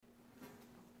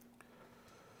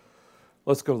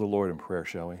Let's go to the Lord in prayer,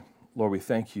 shall we? Lord, we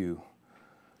thank you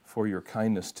for your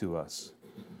kindness to us.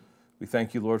 We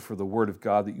thank you, Lord, for the word of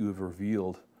God that you have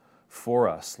revealed for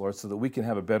us, Lord, so that we can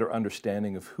have a better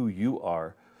understanding of who you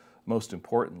are, most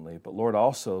importantly, but Lord,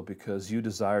 also because you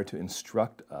desire to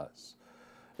instruct us.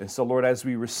 And so, Lord, as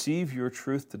we receive your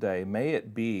truth today, may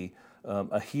it be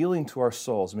a healing to our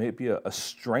souls. May it be a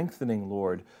strengthening,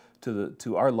 Lord,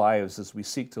 to our lives as we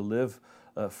seek to live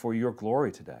for your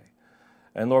glory today.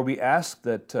 And Lord, we ask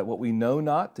that what we know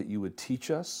not, that you would teach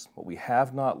us. What we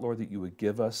have not, Lord, that you would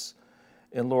give us.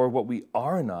 And Lord, what we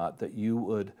are not, that you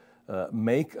would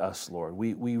make us, Lord.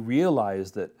 We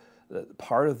realize that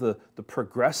part of the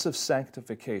progressive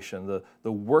sanctification,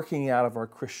 the working out of our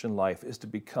Christian life is to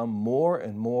become more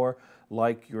and more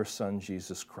like your Son,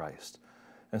 Jesus Christ.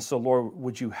 And so, Lord,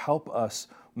 would you help us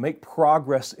make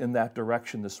progress in that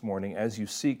direction this morning as you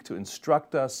seek to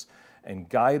instruct us and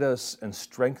guide us and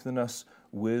strengthen us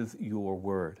with your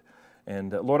word.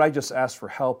 And Lord, I just ask for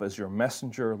help as your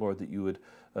messenger, Lord, that you would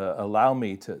allow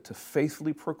me to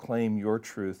faithfully proclaim your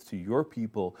truth to your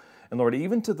people. And Lord,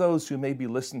 even to those who may be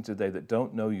listening today that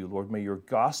don't know you, Lord, may your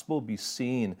gospel be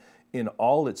seen in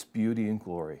all its beauty and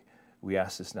glory. We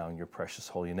ask this now in your precious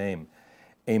holy name.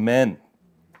 Amen.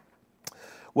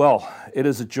 Well, it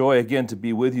is a joy again to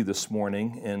be with you this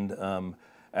morning. And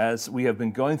as we have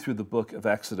been going through the book of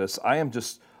Exodus, I am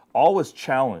just always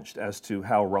challenged as to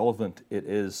how relevant it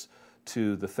is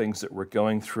to the things that we're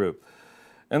going through.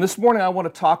 And this morning I want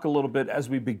to talk a little bit as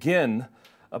we begin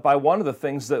by one of the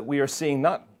things that we are seeing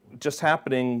not just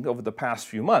happening over the past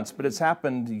few months, but it's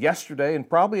happened yesterday and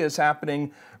probably is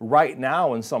happening right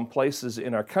now in some places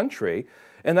in our country.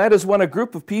 And that is when a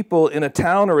group of people in a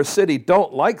town or a city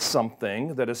don't like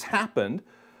something that has happened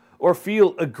or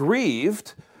feel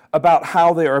aggrieved about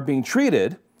how they are being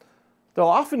treated, they'll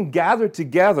often gather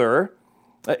together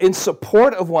in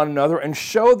support of one another and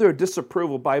show their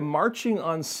disapproval by marching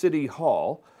on City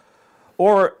Hall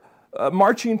or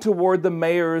marching toward the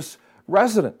mayor's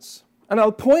residence. And the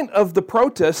point of the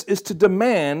protest is to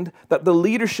demand that the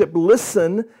leadership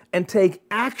listen and take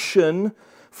action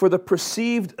for the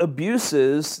perceived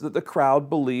abuses that the crowd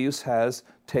believes has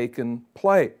taken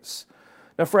place.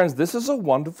 Now, friends, this is a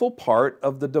wonderful part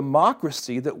of the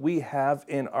democracy that we have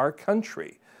in our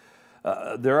country.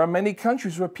 There are many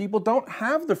countries where people don't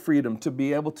have the freedom to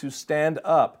be able to stand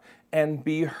up and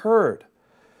be heard.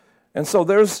 And so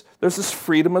there's this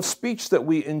freedom of speech that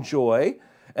we enjoy,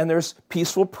 and there's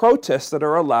peaceful protests that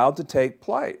are allowed to take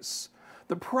place.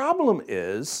 The problem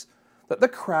is that the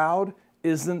crowd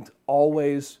isn't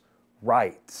always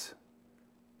right.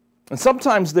 And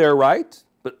sometimes they're right,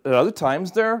 but at other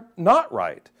times they're not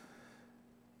right.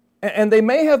 And they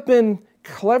may have been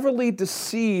cleverly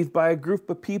deceived by a group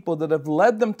of people that have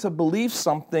led them to believe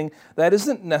something that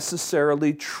isn't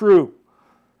necessarily true.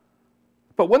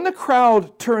 But when the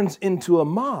crowd turns into a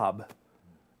mob,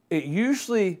 it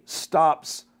usually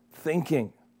stops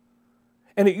thinking.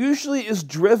 And it usually is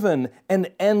driven and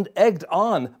egged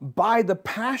on by the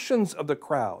passions of the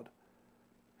crowd.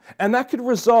 And that could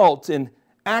result in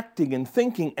acting and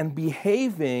thinking and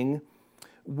behaving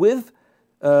without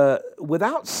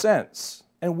sense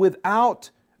and without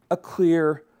a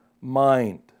clear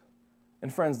mind.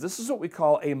 And friends, this is what we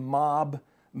call a mob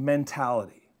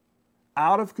mentality.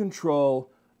 Out of control,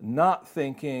 not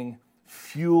thinking,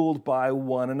 fueled by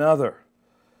one another.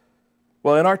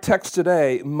 Well, in our text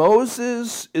today,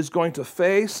 Moses is going to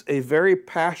face a very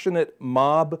passionate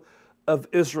mob of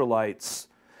Israelites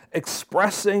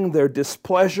expressing their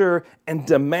displeasure and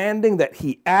demanding that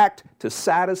he act to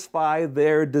satisfy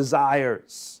their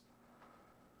desires.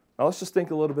 Now let's just think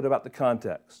a little bit about the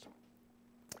context.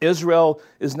 Israel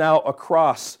is now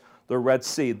across the Red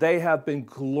Sea. They have been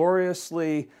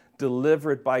gloriously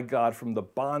delivered by God from the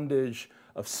bondage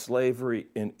of slavery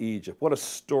in Egypt. What a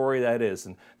story that is.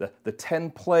 And the 10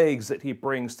 plagues that he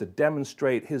brings to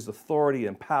demonstrate his authority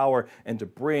and power and to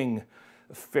bring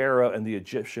Pharaoh and the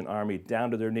Egyptian army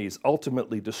down to their knees,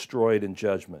 ultimately destroyed in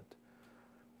judgment.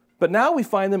 But now we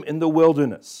find them in the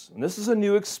wilderness. And this is a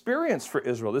new experience for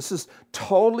Israel. This is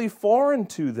totally foreign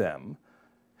to them.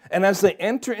 And as they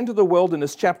enter into the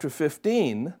wilderness, chapter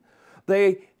 15,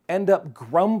 they end up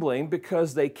grumbling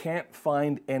because they can't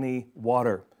find any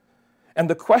water. And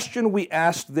the question we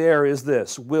asked there is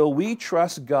this: will we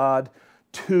trust God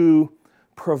to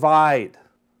provide?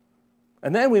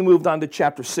 And then we moved on to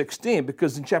chapter 16,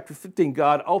 because in chapter 15,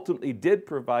 God ultimately did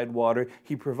provide water.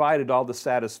 He provided all the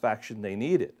satisfaction they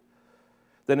needed.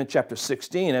 Then in chapter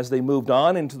 16, as they moved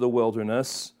on into the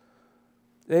wilderness,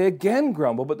 they again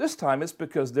grumble, but this time it's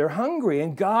because they're hungry.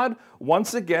 And God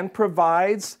once again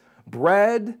provides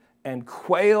bread and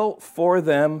quail for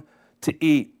them to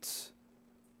eat.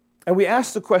 And we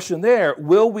ask the question there,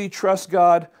 will we trust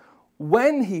God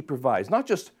when He provides? Not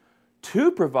just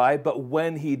to provide, but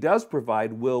when He does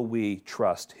provide, will we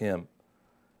trust Him?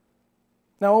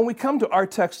 Now, when we come to our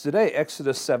text today,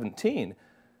 Exodus 17,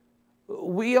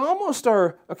 we almost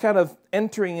are kind of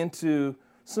entering into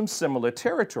some similar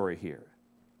territory here.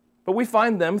 But we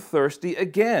find them thirsty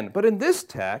again. But in this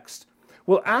text,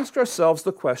 we'll ask ourselves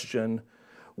the question,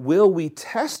 will we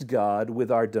test God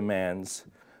with our demands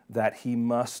that He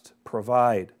must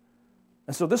provide?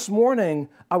 And so this morning,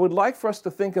 I would like for us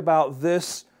to think about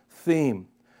this theme,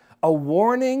 a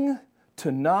warning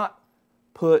to not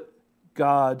put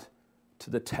God to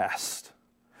the test.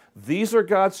 These are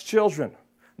God's children.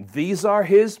 These are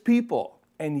His people.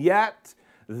 And yet,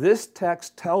 this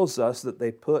text tells us that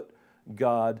they put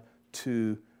God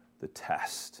to the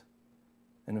test.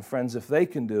 And friends, if they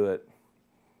can do it,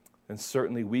 then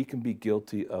certainly we can be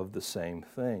guilty of the same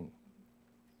thing.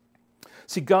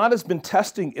 See, God has been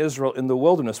testing Israel in the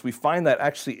wilderness. We find that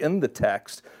actually in the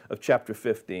text of chapter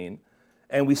 15.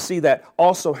 And we see that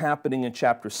also happening in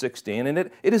chapter 16. And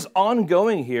it is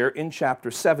ongoing here in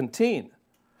chapter 17.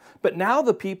 But now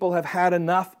the people have had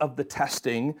enough of the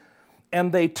testing,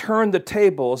 and they turn the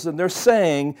tables, and they're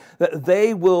saying that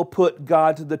they will put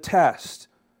God to the test.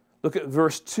 Look at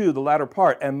verse 2, the latter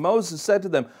part. And Moses said to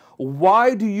them,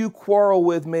 "Why do you quarrel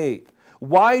with me?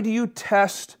 Why do you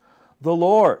test the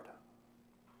Lord?"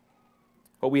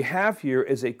 What we have here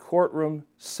is a courtroom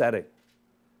setting.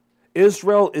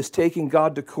 Israel is taking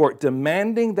God to court,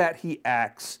 demanding that He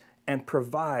acts and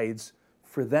provides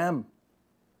for them.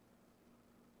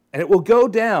 And it will go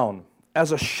down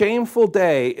as a shameful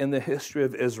day in the history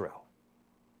of Israel.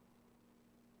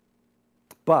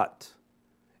 But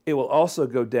it will also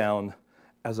go down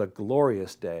as a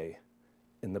glorious day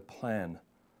in the plan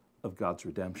of God's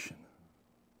redemption.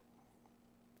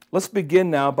 Let's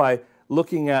begin now by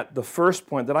looking at the first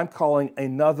point that I'm calling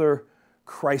another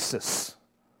crisis.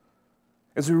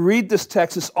 As we read this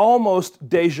text, it's almost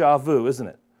deja vu, isn't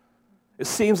it? It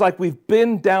seems like we've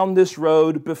been down this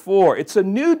road before. It's a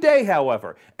new day,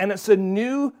 however, and it's a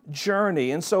new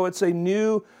journey, and so it's a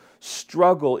new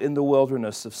struggle in the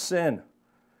wilderness of sin.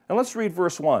 And let's read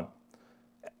verse 1.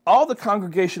 All the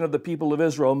congregation of the people of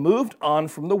Israel moved on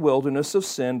from the wilderness of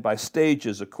sin by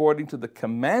stages according to the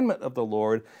commandment of the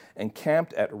Lord and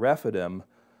camped at Rephidim,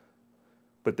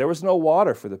 but there was no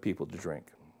water for the people to drink.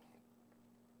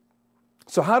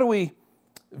 So how do we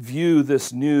view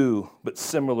this new but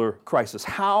similar crisis?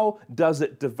 How does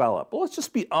it develop? Well, let's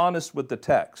just be honest with the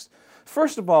text.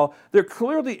 First of all, there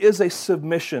clearly is a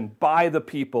submission by the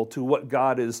people to what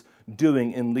God is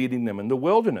doing in leading them in the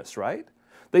wilderness, right?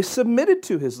 They submitted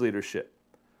to His leadership.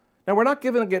 Now, we're not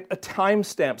giving it a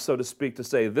timestamp, so to speak, to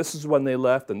say this is when they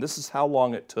left and this is how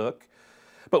long it took.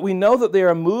 But we know that they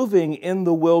are moving in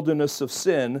the wilderness of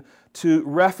sin to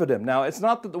Rephidim. Now, it's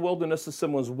not that the wilderness of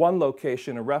sin was one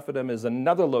location and Rephidim is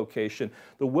another location.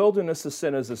 The wilderness of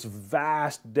sin is this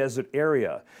vast desert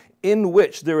area in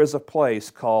which there is a place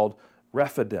called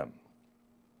Rephidim.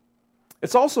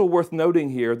 It's also worth noting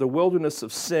here, the wilderness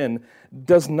of sin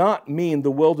does not mean the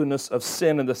wilderness of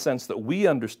sin in the sense that we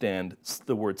understand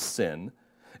the word sin.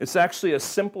 It's actually a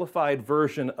simplified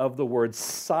version of the word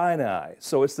Sinai.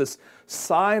 So it's this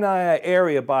Sinai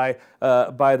area by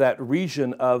that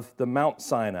region of the Mount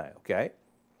Sinai, okay?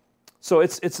 So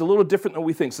it's a little different than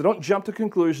we think. So don't jump to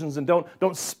conclusions and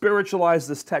don't spiritualize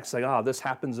this text saying, this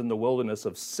happens in the wilderness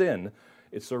of sin.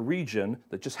 It's a region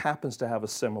that just happens to have a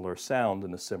similar sound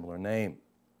and a similar name.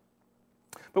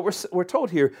 But we're told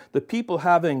here, the people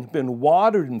having been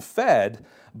watered and fed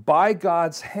by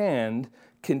God's hand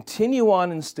continue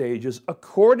on in stages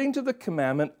according to the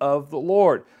commandment of the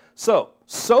Lord. So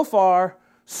far,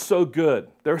 so good.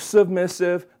 They're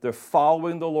submissive. They're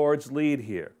following the Lord's lead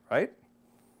here, right?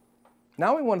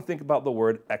 Now we want to think about the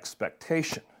word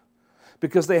expectation,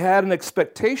 because they had an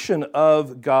expectation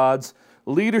of God's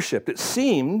leadership. It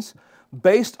seems,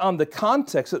 based on the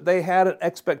context, that they had an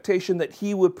expectation that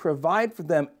He would provide for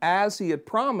them as He had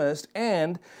promised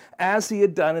and as He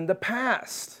had done in the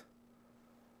past.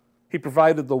 He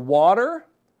provided the water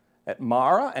at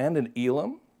Marah and in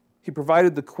Elim. He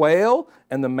provided the quail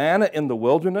and the manna in the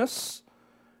wilderness.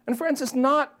 And friends, it's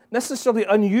not necessarily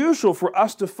unusual for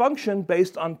us to function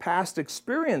based on past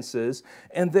experiences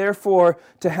and therefore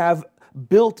to have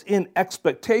built-in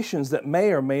expectations that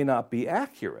may or may not be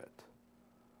accurate.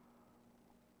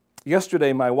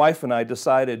 Yesterday, my wife and I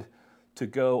decided to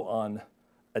go on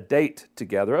a date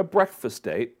together, a breakfast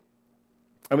date.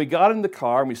 And we got in the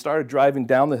car and we started driving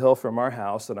down the hill from our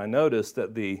house, and I noticed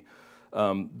that the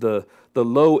the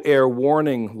low air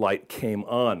warning light came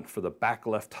on for the back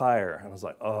left tire. And I was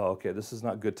like, oh, okay, this is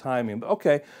not good timing. But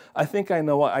okay, I think I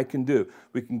know what I can do.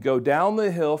 We can go down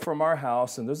the hill from our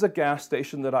house, and there's a gas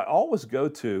station that I always go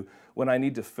to when I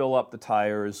need to fill up the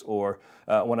tires, or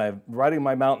when I'm riding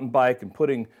my mountain bike and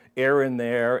putting air in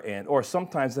there, or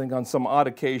sometimes I think on some odd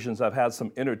occasions I've had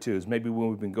some inner tubes, maybe when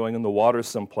we've been going in the water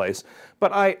someplace.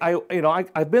 But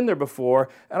I've been there before,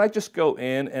 and I just go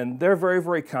in, and they're very,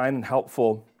 very kind and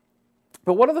helpful.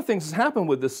 But one of the things that's happened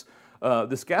with this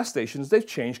gas station is they've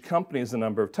changed companies a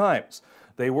number of times.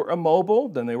 They were a Mobile,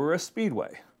 then they were a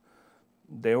Speedway.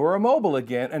 They were a Mobile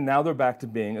again, and now they're back to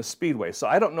being a Speedway. So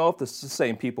I don't know if this is the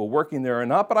same people working there or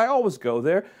not, but I always go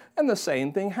there, and the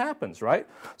same thing happens, right?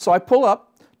 So I pull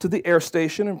up to the air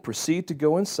station and proceed to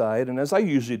go inside, and as I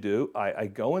usually do, I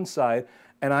go inside,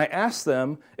 and I ask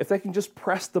them if they can just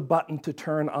press the button to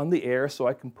turn on the air so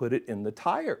I can put it in the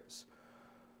tires.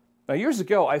 Now, years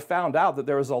ago, I found out that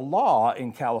there is a law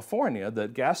in California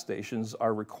that gas stations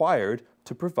are required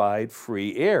to provide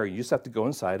free air. You just have to go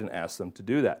inside and ask them to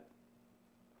do that.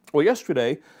 Well,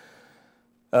 yesterday,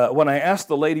 when I asked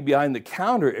the lady behind the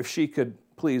counter if she could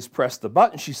please press the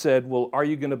button, she said, well, are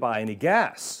you going to buy any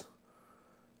gas?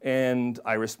 And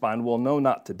I responded, well, no,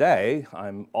 not today.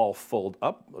 I'm all filled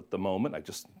up at the moment. I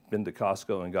just been to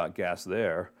Costco and got gas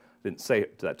there. Didn't say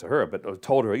that to her, but I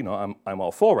told her, I'm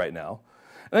all full right now.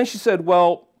 And then she said,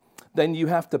 well, then you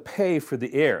have to pay for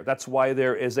the air. That's why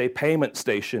there is a payment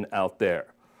station out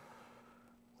there.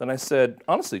 Then I said,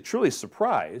 honestly, truly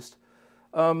surprised,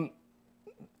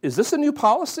 is this a new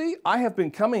policy? I have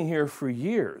been coming here for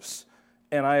years,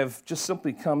 and I have just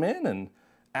simply come in and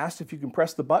asked if you can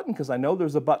press the button, because I know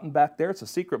there's a button back there. It's a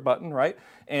secret button, right?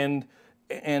 And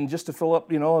just to fill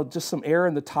up, just some air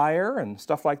in the tire and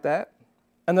stuff like that.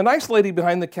 And the nice lady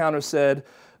behind the counter said,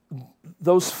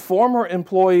 those former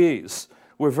employees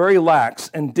were very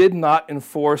lax and did not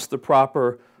enforce the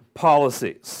proper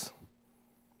policies.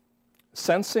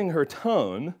 Sensing her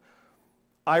tone,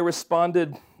 I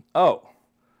responded, oh,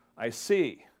 I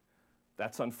see.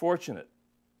 That's unfortunate.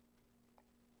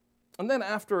 And then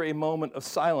after a moment of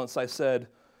silence, I said,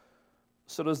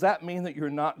 so does that mean that you're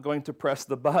not going to press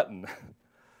the button?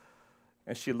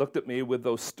 And she looked at me with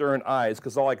those stern eyes,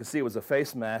 because all I could see was a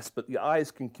face mask, but the eyes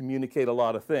can communicate a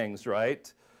lot of things,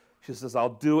 right? She says,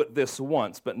 I'll do it this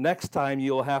once, but next time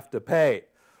you'll have to pay.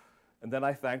 And then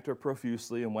I thanked her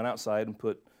profusely and went outside and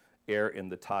put air in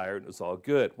the tire, and it was all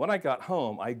good. When I got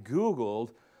home, I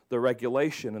Googled the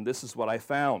regulation, and this is what I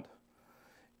found.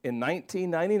 In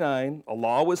 1999, a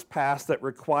law was passed that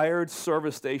required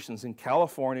service stations in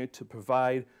California to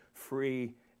provide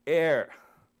free air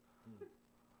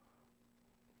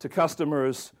to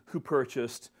customers who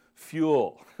purchased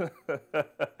fuel.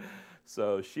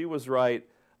 So she was right,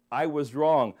 I was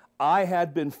wrong. I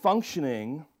had been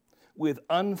functioning with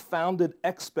unfounded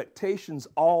expectations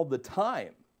all the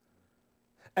time.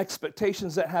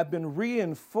 Expectations that have been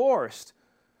reinforced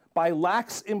by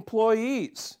lax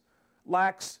employees,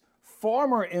 lax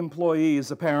former employees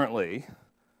apparently.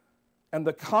 And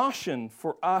the caution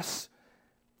for us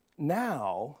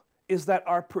now is that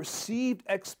our perceived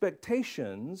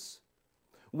expectations,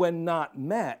 when not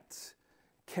met,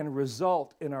 can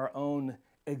result in our own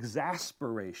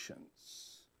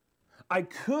exasperations. I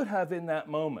could have in that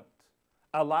moment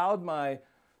allowed my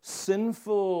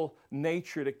sinful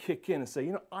nature to kick in and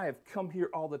say, I have come here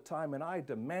all the time and I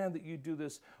demand that you do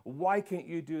this. Why can't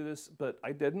you do this? But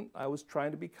I didn't. I was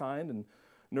trying to be kind and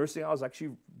nursing. I was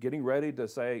actually getting ready to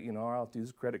say, I'll use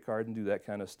a credit card and do that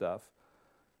kind of stuff.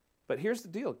 But here's the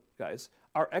deal, guys.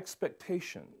 Our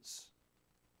expectations,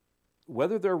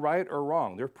 whether they're right or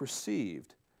wrong, they're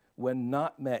perceived, when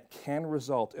not met, can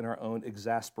result in our own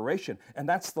exasperation. And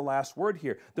that's the last word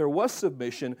here. There was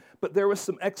submission, but there was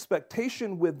some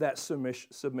expectation with that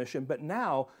submission, but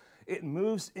now it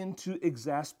moves into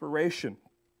exasperation.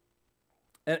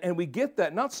 And we get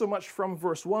that not so much from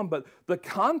verse 1, but the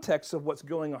context of what's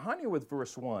going on here with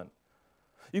verse 1.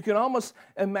 You can almost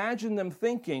imagine them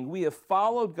thinking, we have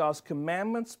followed God's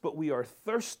commandments, but we are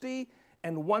thirsty,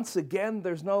 and once again,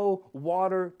 there's no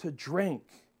water to drink.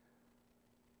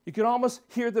 You can almost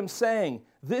hear them saying,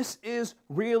 this is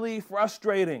really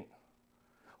frustrating.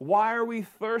 Why are we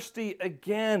thirsty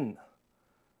again?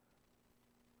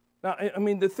 Now,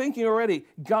 they're thinking already,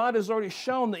 God has already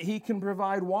shown that He can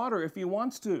provide water if He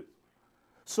wants to.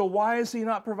 So why is He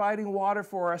not providing water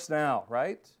for us now,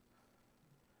 right?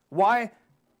 Why?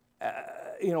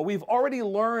 We've already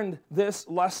learned this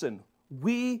lesson.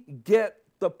 We get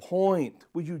the point.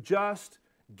 Will you just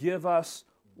give us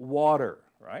water,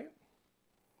 right?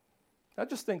 Now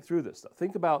just think through this stuff.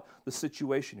 Think about the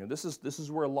situation here. This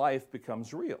is where life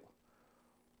becomes real.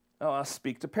 Now, I'll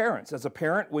speak to parents. As a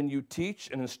parent, when you teach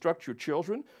and instruct your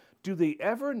children, do they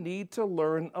ever need to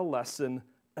learn a lesson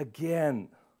again?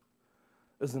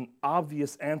 There's an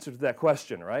obvious answer to that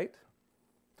question, right?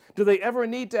 Do they ever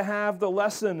need to have the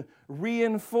lesson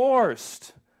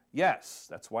reinforced? Yes,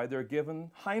 that's why they're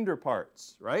given hinder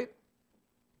parts, right?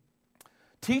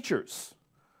 Teachers,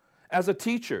 as a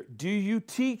teacher, do you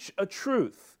teach a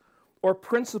truth or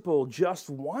principle just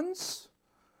once?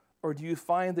 Or do you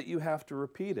find that you have to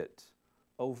repeat it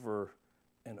over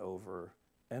and over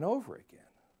and over again?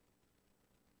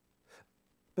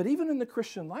 But even in the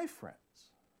Christian life, friends,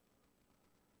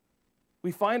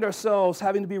 we find ourselves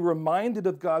having to be reminded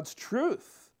of God's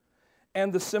truth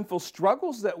and the sinful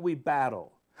struggles that we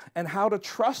battle and how to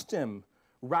trust Him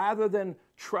rather than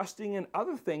trusting in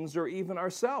other things or even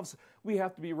ourselves. We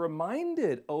have to be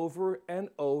reminded over and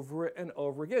over and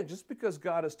over again. Just because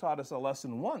God has taught us a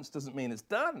lesson once doesn't mean it's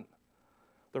done.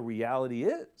 The reality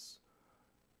is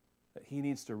that He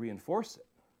needs to reinforce it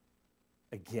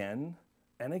again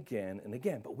and again and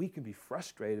again. But we can be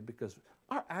frustrated because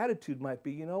our attitude might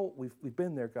be, we've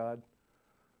been there, God.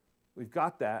 We've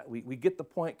got that. We get the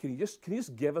point. Can you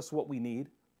just give us what we need?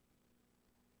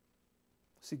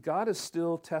 See, God is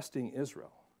still testing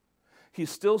Israel. He's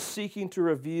still seeking to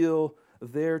reveal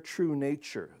their true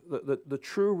nature, the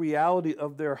true reality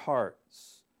of their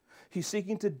hearts. He's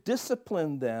seeking to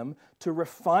discipline them, to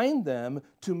refine them,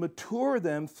 to mature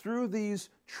them through these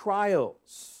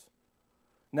trials.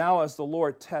 Now, as the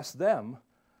Lord tests them,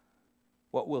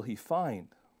 what will He find?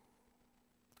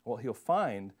 What He'll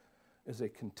find is a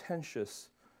contentious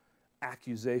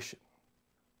accusation.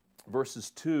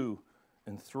 Verses 2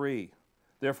 and 3.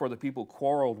 Therefore the people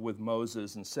quarreled with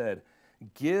Moses and said,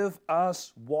 "Give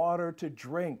us water to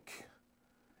drink."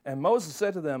 And Moses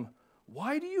said to them,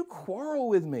 "Why do you quarrel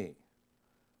with me?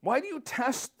 Why do you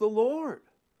test the Lord?"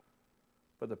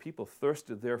 But the people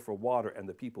thirsted there for water, and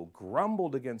the people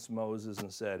grumbled against Moses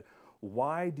and said,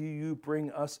 "Why do you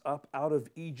bring us up out of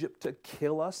Egypt to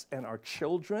kill us and our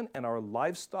children and our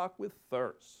livestock with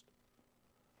thirst?"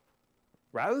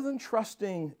 Rather than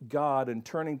trusting God and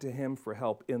turning to Him for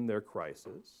help in their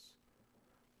crisis,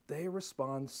 they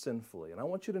respond sinfully. And I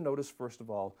want you to notice, first of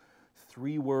all,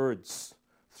 three words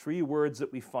that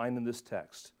we find in this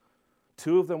text.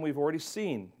 Two of them we've already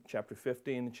seen, chapter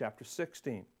 15 and chapter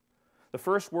 16. The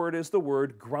first word is the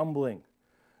word grumbling.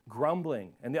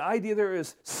 Grumbling. And the idea there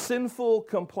is sinful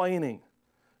complaining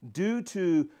due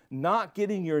to not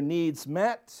getting your needs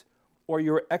met or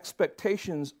your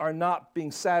expectations are not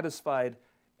being satisfied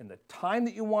in the time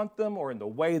that you want them or in the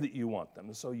way that you want them.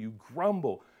 And so you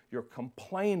grumble, you're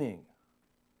complaining.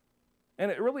 And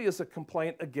it really is a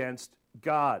complaint against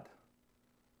God.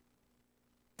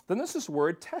 Then there's this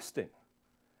word testing.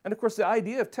 And of course, the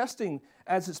idea of testing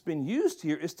as it's been used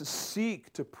here is to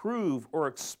seek, to prove, or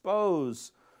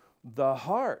expose the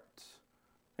heart.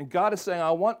 And God is saying,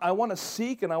 I want to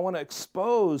seek and I want to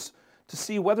expose to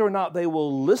see whether or not they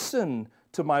will listen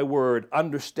to my word,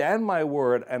 understand my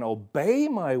word, and obey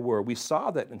my word. We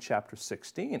saw that in chapter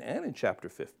 16 and in chapter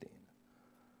 15.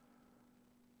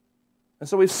 And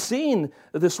so we've seen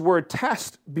this word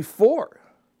test before.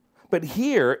 But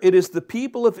here it is the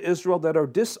people of Israel that are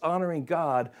dishonoring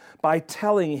God by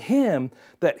telling Him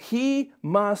that He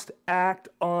must act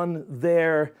on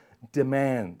their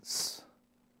demands.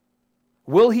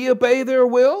 Will He obey their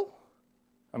will?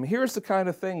 I mean, here's the kind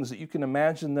of things that you can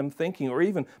imagine them thinking or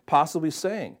even possibly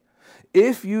saying.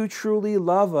 If you truly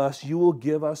love us, you will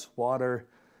give us water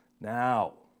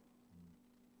now.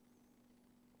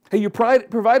 Hey, you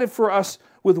provided for us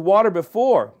with water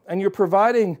before, and you're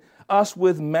providing us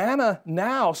with manna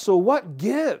now. So what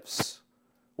gives?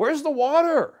 Where's the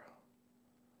water?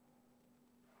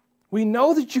 We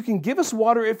know that you can give us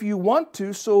water if you want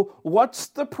to, so what's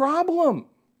the problem?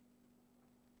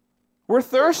 We're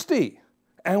thirsty.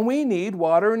 And we need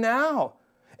water now.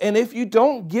 And if you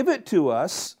don't give it to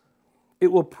us,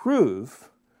 it will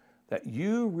prove that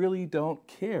you really don't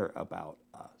care about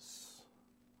us.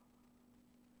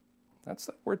 That's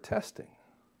the word testing,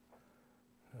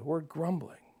 the word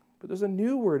grumbling. But there's a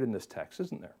new word in this text,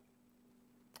 isn't there?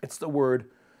 It's the word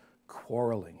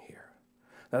quarreling here.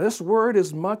 Now, this word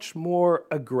is much more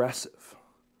aggressive.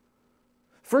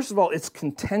 First of all, it's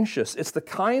contentious. It's the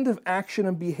kind of action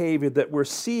and behavior that we're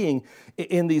seeing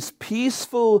in these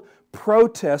peaceful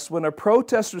protests when a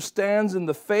protester stands in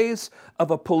the face of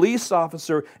a police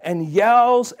officer and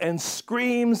yells and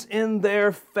screams in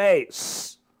their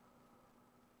face.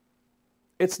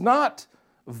 It's not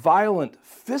violent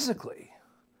physically,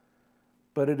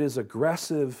 but it is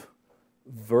aggressive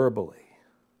verbally.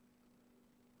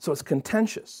 So it's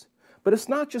contentious. But it's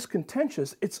not just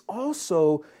contentious, it's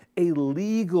also a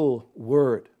legal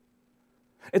word.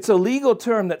 It's a legal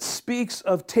term that speaks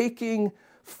of taking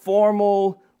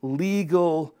formal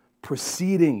legal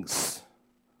proceedings.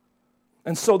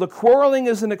 And so the quarreling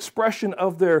is an expression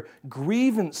of their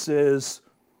grievances,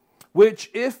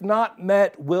 which, if not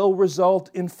met, will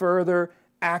result in further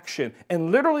action.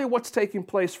 And literally what's taking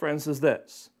place, friends, is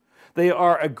this. They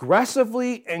are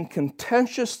aggressively and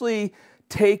contentiously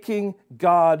taking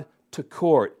God to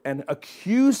court and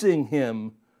accusing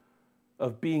him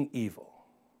of being evil.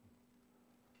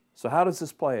 So how does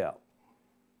this play out?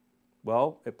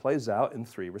 Well, it plays out in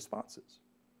three responses.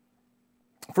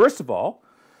 First of all,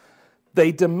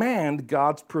 they demand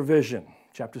God's provision.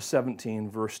 Chapter 17,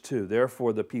 verse 2.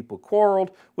 Therefore the people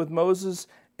quarreled with Moses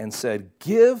and said,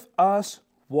 "Give us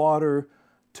water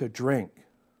to drink."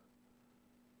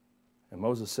 And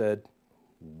Moses said,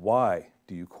 "Why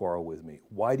do you quarrel with me?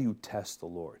 Why do you test the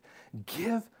Lord?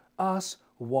 Give us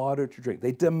water to drink."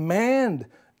 They demand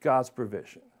God's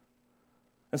provision.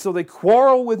 And so they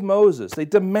quarrel with Moses. They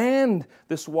demand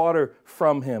this water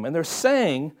from him. And they're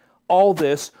saying all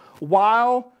this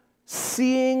while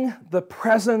seeing the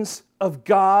presence of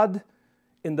God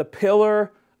in the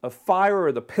pillar of fire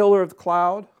or the pillar of the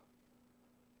cloud.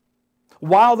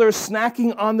 While they're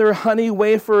snacking on their honey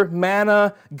wafer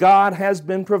manna God has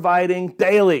been providing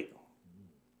daily.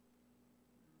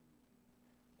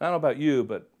 I don't know about you,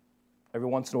 but every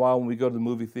once in a while when we go to the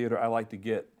movie theater, I like to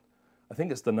get, I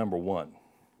think it's the number one.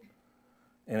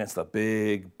 And it's the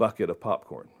big bucket of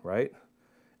popcorn, right?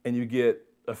 And you get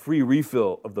a free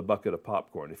refill of the bucket of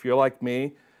popcorn. If you're like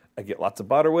me, I get lots of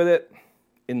butter with it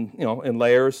in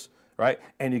layers, right?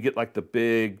 And you get like the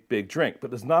big drink, but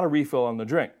there's not a refill on the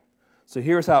drink. So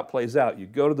here's how it plays out. You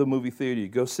go to the movie theater, you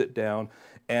go sit down,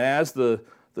 and as the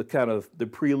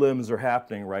prelims are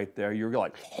happening right there, you're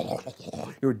like,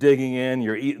 you're digging in,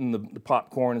 you're eating the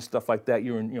popcorn and stuff like that.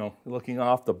 You're looking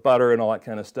off the butter and all that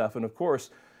kind of stuff. And of course,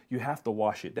 you have to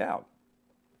wash it down.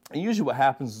 And usually what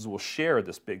happens is we'll share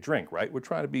this big drink, right? We're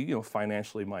trying to be,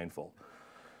 financially mindful.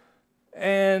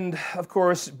 And of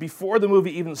course, before the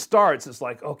movie even starts, it's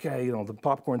like, okay, the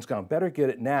popcorn's gone. Better get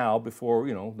it now before,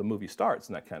 the movie starts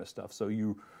and that kind of stuff. So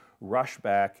you rush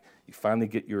back, you finally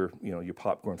get your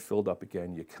popcorn filled up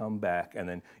again, you come back, and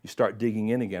then you start digging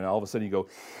in again. And all of a sudden you go,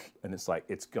 and it's like,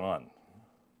 it's gone.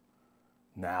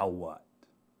 Now what?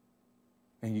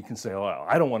 And you can say, "Oh,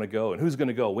 I don't want to go." And who's going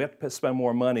to go? We have to spend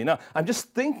more money. No, I'm just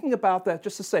thinking about that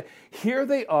just to say, here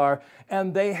they are,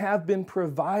 and they have been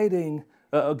providing,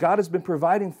 God has been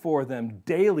providing for them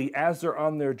daily as they're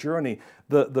on their journey.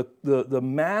 The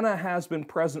manna has been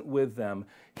present with them.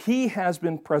 He has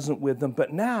been present with them.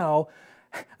 But now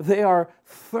they are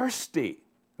thirsty.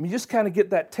 I mean, you just kind of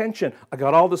get that tension. I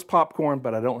got all this popcorn,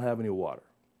 but I don't have any water.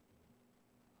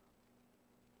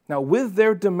 Now, with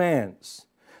their demands,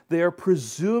 they are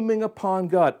presuming upon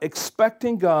God,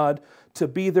 expecting God to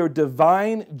be their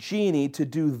divine genie to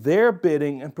do their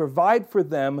bidding and provide for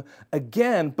them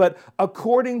again, but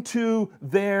according to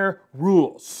their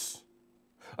rules,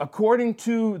 according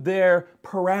to their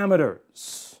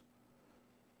parameters.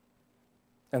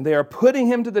 And they are putting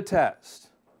him to the test.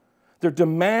 They're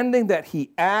demanding that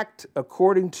he act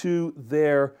according to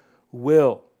their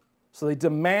will. So they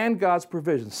demand God's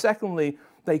provision. Secondly,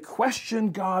 they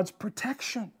question God's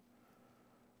protection.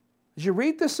 As you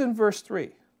read this in verse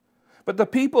 3, "But the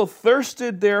people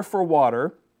thirsted there for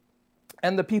water,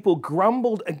 and the people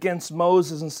grumbled against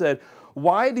Moses and said,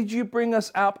 'Why did you bring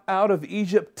us out of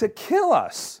Egypt to kill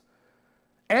us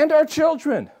and our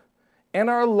children and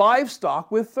our livestock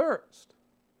with thirst?'"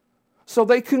 So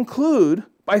they conclude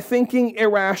by thinking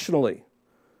irrationally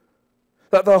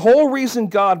that the whole reason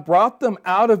God brought them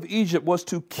out of Egypt was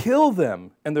to kill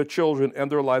them and their children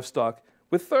and their livestock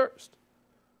with thirst.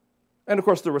 And of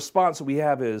course, the response we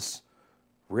have is,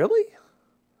 really?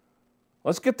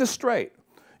 Let's get this straight.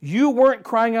 You weren't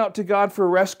crying out to God for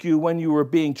rescue when you were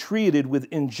being treated with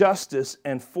injustice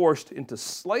and forced into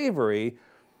slavery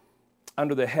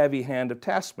under the heavy hand of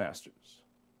taskmasters.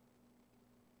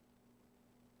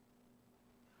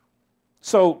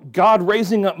 So God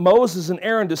raising up Moses and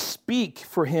Aaron to speak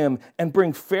for him and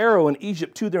bring Pharaoh and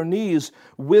Egypt to their knees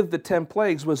with the 10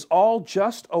 plagues was all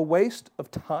just a waste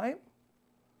of time?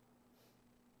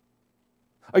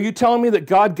 Are you telling me that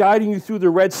God guiding you through the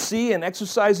Red Sea and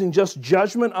exercising just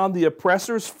judgment on the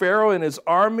oppressors, Pharaoh and his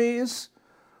armies,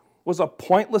 was a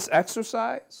pointless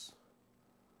exercise?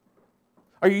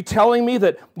 Are you telling me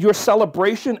that your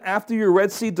celebration after your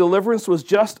Red Sea deliverance was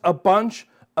just a bunch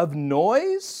of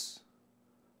noise?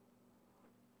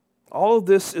 All of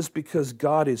this is because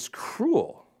God is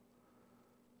cruel.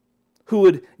 who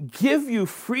would give you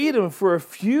freedom for a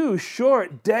few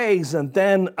short days and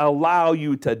then allow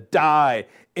you to die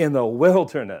in the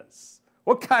wilderness.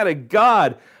 What kind of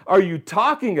God are you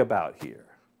talking about here?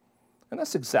 And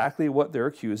that's exactly what they're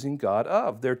accusing God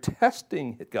of. They're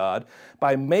testing God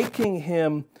by making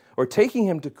him or taking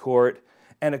him to court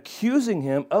and accusing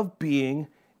him of being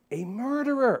a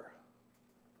murderer.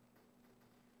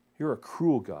 You're a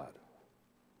cruel God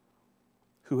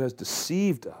who has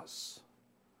deceived us,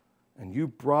 and you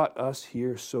brought us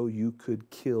here so you could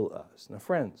kill us. Now,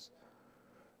 friends,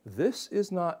 this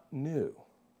is not new.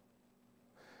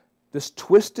 This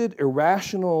twisted,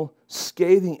 irrational,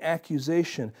 scathing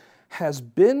accusation has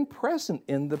been present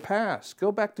in the past.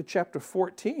 Go back to chapter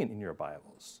 14 in your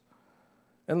Bibles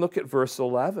and look at verse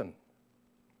 11.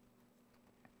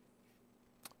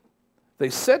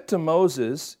 They said to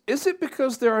Moses, "Is it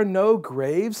because there are no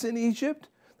graves in Egypt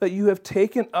that you have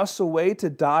taken us away to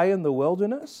die in the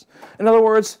wilderness?" In other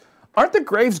words, aren't the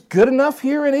graves good enough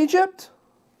here in Egypt?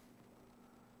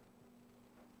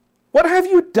 What have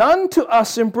you done to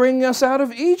us in bringing us out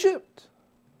of Egypt?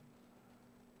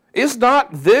 Is not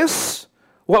this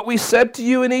what we said to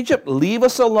you in Egypt? Leave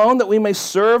us alone that we may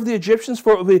serve the Egyptians,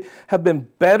 for it would have been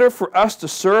better for us to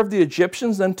serve the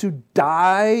Egyptians than to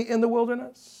die in the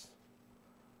wilderness.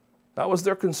 That was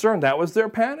their concern. That was their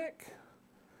panic.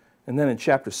 And then in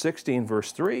chapter 16,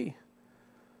 verse 3,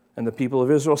 and the people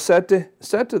of Israel said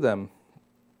to them,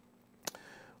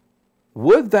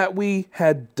 "Would that we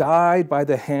had died by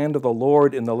the hand of the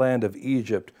Lord in the land of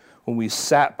Egypt, when we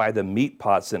sat by the meat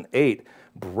pots and ate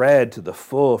bread to the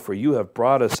full, for you have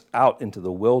brought us out into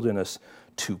the wilderness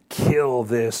to kill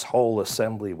this whole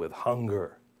assembly with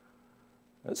hunger."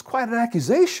 That's quite an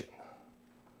accusation.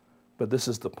 But this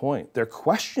is the point. They're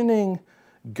questioning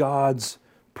God's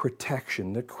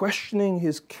protection. They're questioning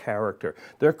his character.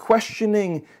 They're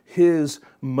questioning his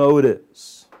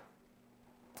motives.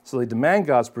 So they demand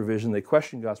God's provision, they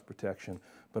question God's protection,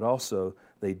 but also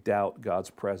they doubt God's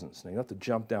presence. Now you have to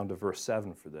jump down to verse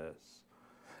 7 for this.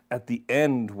 At the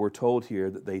end, we're told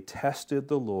here that they tested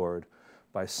the Lord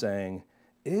by saying,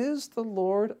 "Is the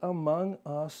Lord among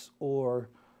us or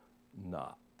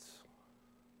not?"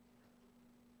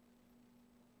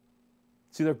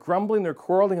 See, they're grumbling, they're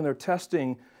quarreling, and they're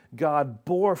testing. God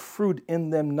bore fruit in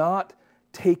them not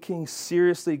taking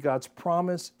seriously God's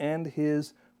promise and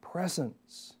his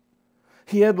presence.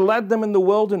 He had led them in the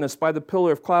wilderness by the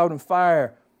pillar of cloud and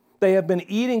fire. They have been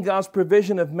eating God's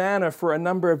provision of manna for a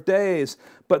number of days,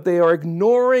 but they are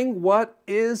ignoring what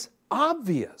is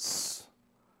obvious.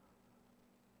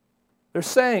 They're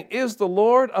saying, "Is the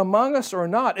Lord among us or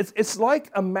not?" It's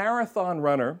like a marathon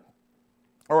runner,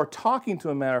 or talking to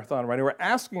a marathon runner, or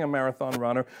asking a marathon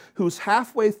runner who's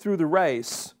halfway through the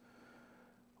race,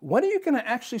 "When are you going to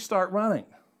actually start running?"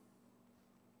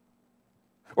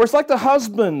 Or it's like the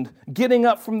husband getting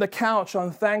up from the couch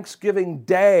on Thanksgiving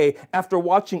Day after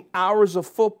watching hours of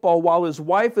football while his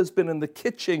wife has been in the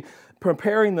kitchen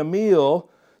preparing the meal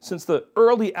since the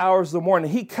early hours of the morning.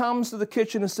 He comes to the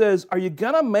kitchen and says, "Are you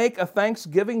going to make a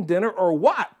Thanksgiving dinner or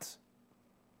what?"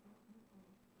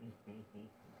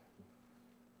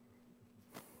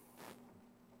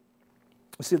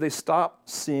 You see, they stop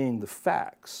seeing the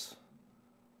facts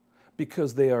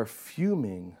because they are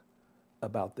fuming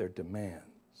about their demands.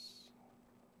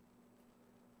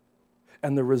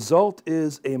 And the result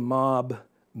is a mob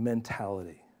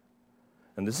mentality.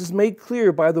 And this is made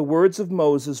clear by the words of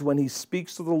Moses when he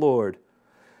speaks to the Lord.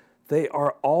 They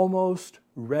are almost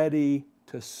ready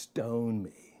to stone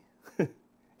me.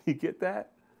 You get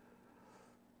that?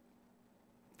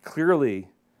 Clearly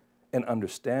and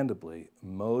understandably,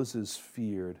 Moses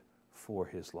feared for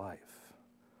his life.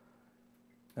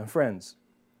 And friends,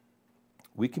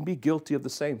 we can be guilty of the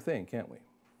same thing, can't we?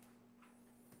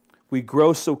 We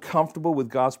grow so comfortable with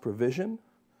God's provision.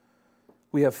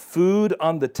 We have food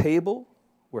on the table.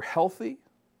 We're healthy.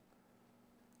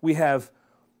 We have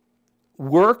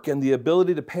work and the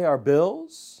ability to pay our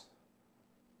bills.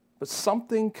 But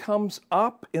something comes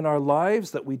up in our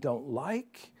lives that we don't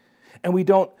like, and we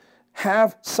don't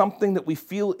have something that we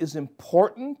feel is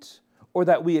important or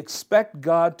that we expect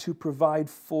God to provide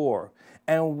for.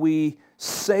 And we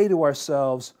say to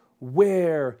ourselves,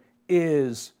 "Where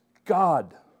is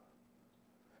God?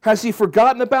 Has he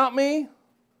forgotten about me?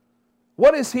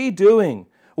 What is he doing?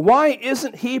 Why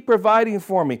isn't he providing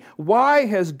for me? Why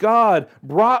has God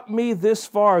brought me this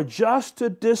far just to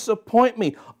disappoint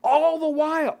me?" All the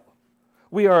while,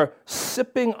 we are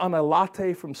sipping on a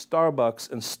latte from Starbucks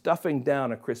and stuffing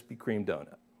down a Krispy Kreme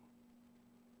donut.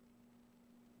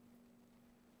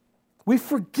 We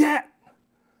forget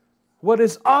what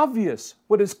is obvious,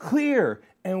 what is clear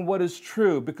and what is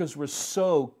true because we're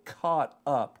so caught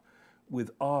up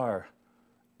with our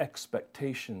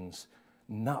expectations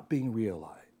not being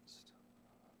realized.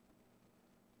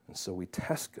 And so we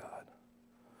test God.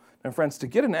 Now, friends, to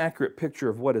get an accurate picture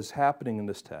of what is happening in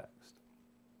this text,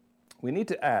 we need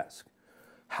to ask,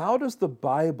 how does the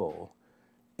Bible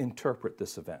interpret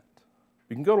this event?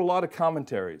 We can go to a lot of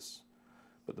commentaries,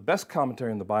 but the best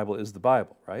commentary in the Bible is the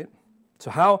Bible, right? So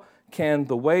how can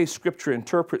the way Scripture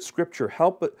interprets Scripture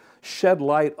help but shed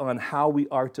light on how we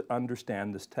are to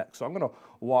understand this text? So I'm going to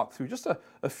walk through just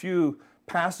a few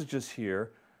passages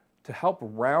here to help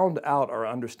round out our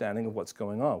understanding of what's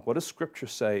going on. What does Scripture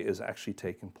say is actually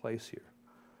taking place here?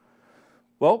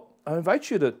 Well, I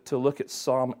invite you to look at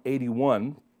Psalm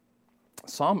 81.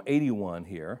 Psalm 81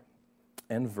 here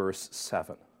and verse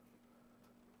 7.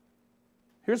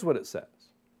 Here's what it says.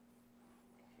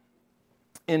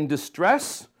 In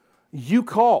distress you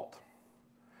called,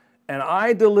 and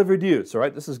I delivered you. So,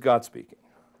 right, this is God speaking.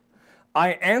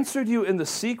 I answered you in the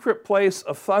secret place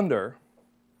of thunder.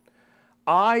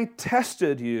 I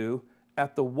tested you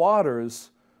at the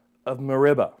waters of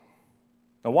Meribah.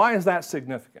 Now, why is that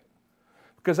significant?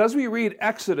 Because as we read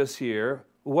Exodus here,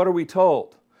 what are we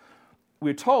told?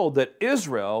 We're told that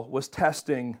Israel was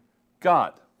testing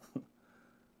God.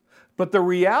 But the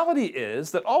reality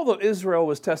is that although Israel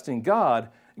was testing God,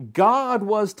 God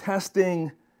was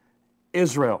testing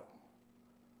Israel.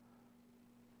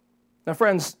 Now,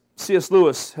 friends, C.S.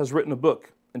 Lewis has written a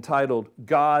book entitled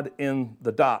God in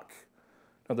the Dock.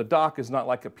 Now, the dock is not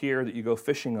like a pier that you go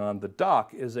fishing on. The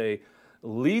dock is a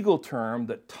legal term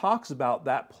that talks about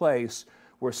that place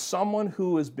where someone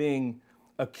who is being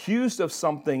accused of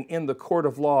something in the court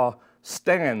of law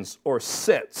stands or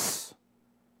sits.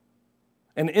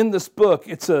 And in this book,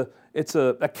 it's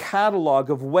a catalog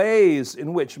of ways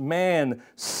in which man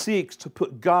seeks to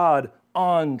put God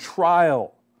on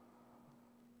trial.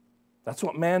 That's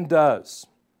what man does.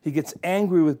 He gets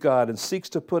angry with God and seeks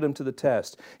to put him to the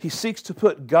test. He seeks to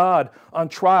put God on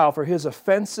trial for his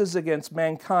offenses against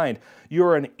mankind.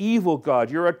 You're an evil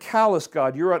God. You're a callous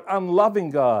God. You're an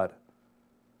unloving God.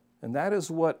 And that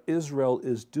is what Israel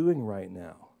is doing right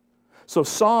now. So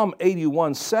Psalm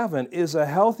 81:7 is a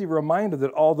healthy reminder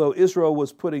that although Israel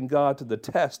was putting God to the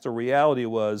test, the reality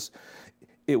was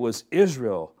it was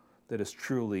Israel that is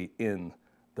truly in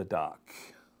the dock.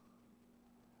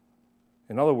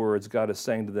 In other words, God is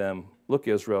saying to them, look,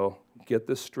 Israel, get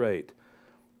this straight.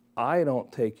 I don't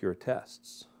take your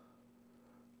tests.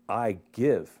 I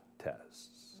give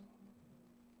tests.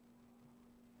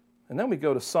 And then we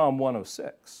go to Psalm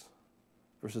 106,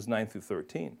 verses 9 through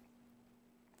 13.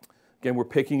 Again, we're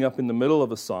picking up in the middle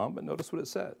of a psalm, but notice what it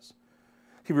says.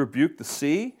 He rebuked the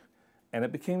sea, and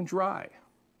it became dry.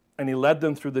 And he led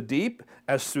them through the deep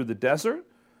as through the desert.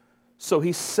 So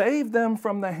he saved them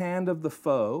from the hand of the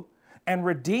foe and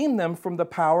redeemed them from the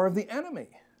power of the enemy.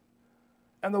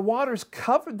 And the waters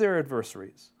covered their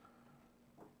adversaries.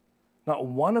 Not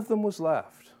one of them was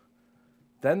left.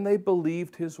 Then they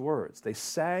believed his words. They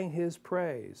sang his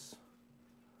praise.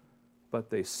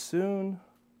 But they soon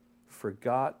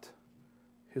forgot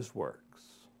his works.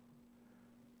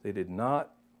 They did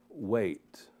not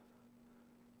wait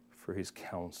for his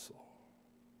counsel.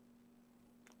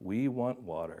 We want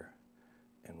water,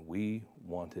 and we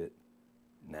want it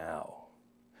now.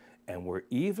 And we're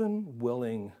even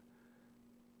willing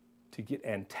to get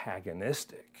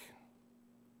antagonistic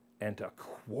and to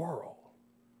quarrel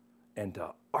and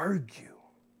to argue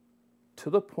to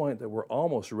the point that we're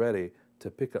almost ready to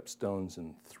pick up stones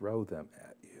and throw them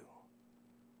at you.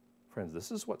 Friends,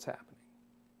 this is what's happening.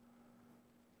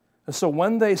 And so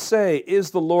when they say,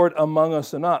 is the Lord among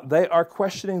us or not, they are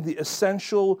questioning the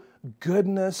essential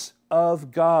goodness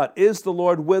of God. Is the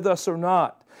Lord with us or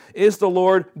not? Is the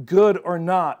Lord good or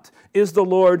not? Is the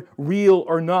Lord real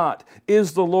or not?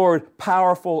 Is the Lord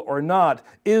powerful or not?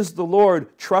 Is the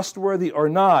Lord trustworthy or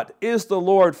not? Is the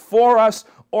Lord for us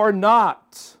or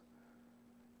not?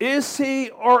 Is he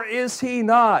or is he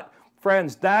not?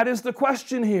 Friends, that is the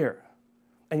question here.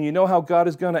 And you know how God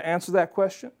is going to answer that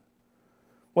question?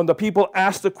 When the people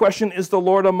ask the question, is the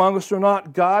Lord among us or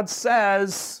not? God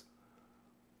says,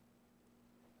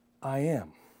 I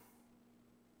am.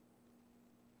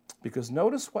 Because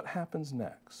notice what happens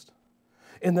next.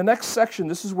 In the next section,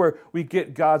 this is where we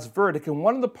get God's verdict. And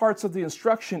one of the parts of the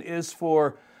instruction is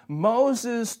for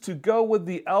Moses to go with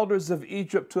the elders of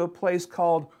Egypt to a place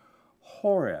called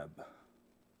Horeb.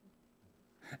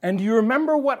 And do you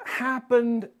remember what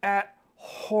happened at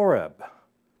Horeb?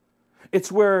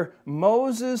 It's where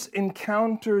Moses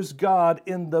encounters God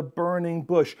in the burning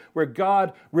bush, where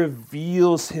God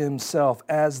reveals himself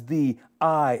as the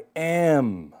I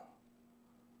am.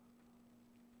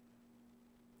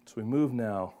 So we move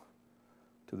now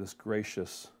to this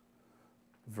gracious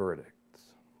verdict.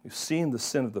 We've seen the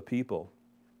sin of the people,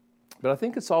 but I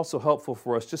think it's also helpful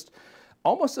for us, just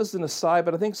almost as an aside,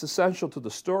 but I think it's essential to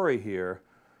the story here,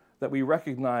 that we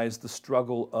recognize the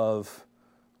struggle of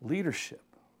leadership.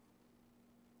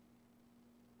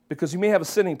 Because you may have a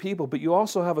sinning people, but you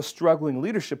also have a struggling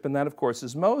leadership, and that, of course,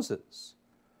 is Moses.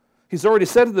 He's already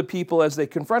said to the people as they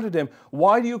confronted him,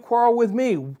 "Why do you quarrel with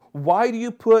me? Why do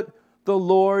you put the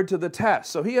Lord to the test?"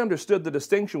 So he understood the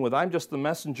distinction with, I'm just the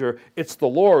messenger, it's the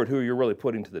Lord who you're really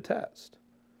putting to the test.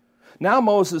 Now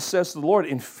Moses says to the Lord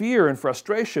in fear and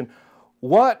frustration,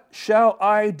 "What shall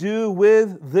I do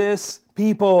with this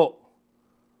people?"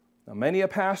 Now, many a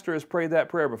pastor has prayed that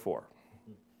prayer before.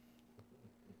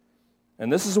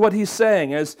 And this is what he's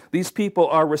saying as these people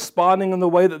are responding in the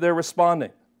way that they're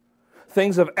responding.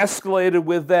 Things have escalated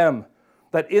with them,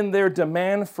 that in their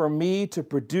demand for me to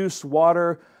produce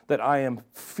water that I am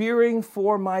fearing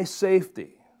for my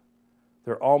safety,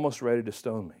 they're almost ready to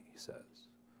stone me, he says.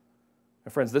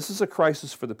 And friends, this is a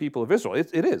crisis for the people of Israel.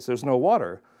 It is. There's no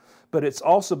water. But it's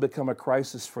also become a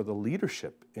crisis for the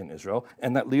leadership in Israel.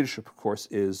 And that leadership, of course,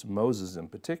 is Moses in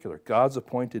particular, God's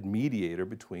appointed mediator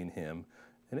between him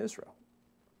and Israel.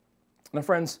 Now,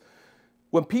 friends,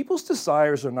 when people's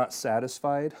desires are not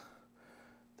satisfied,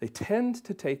 they tend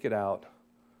to take it out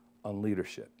on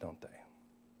leadership, don't they?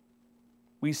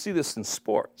 We see this in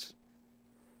sports.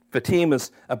 If a team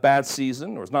is a bad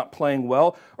season or is not playing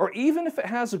well, or even if it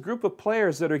has a group of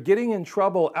players that are getting in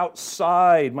trouble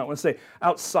outside, might want to say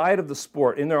outside of the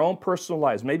sport, in their own personal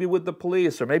lives, maybe with the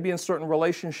police or maybe in certain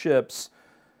relationships,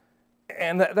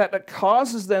 and that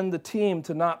causes then the team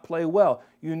to not play well.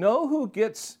 You know who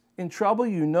gets in trouble?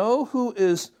 You know who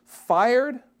is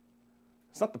fired?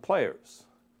 It's not the players.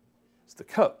 It's the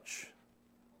coach.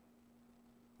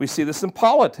 We see this in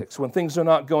politics. When things are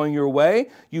not going your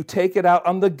way, you take it out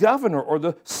on the governor or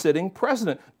the sitting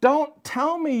president. Don't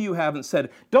tell me you haven't said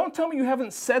it. Don't tell me you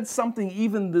haven't said something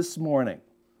even this morning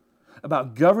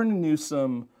about Governor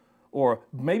Newsom, or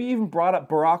maybe even brought up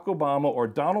Barack Obama or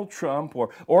Donald Trump or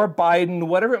Biden,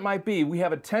 whatever it might be. We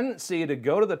have a tendency to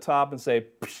go to the top and say,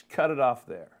 cut it off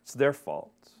there. It's their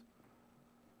fault.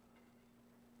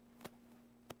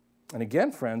 And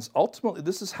again, friends, ultimately,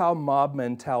 this is how mob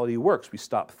mentality works. We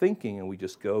stop thinking and we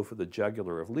just go for the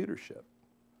jugular of leadership.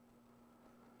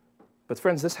 But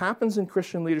friends, this happens in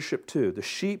Christian leadership too. The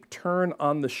sheep turn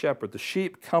on the shepherd. The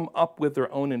sheep come up with their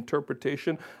own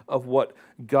interpretation of what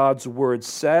God's word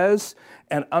says,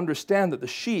 and understand that the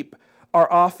sheep are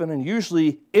often and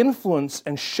usually influenced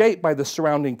and shaped by the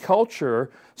surrounding culture,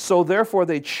 so therefore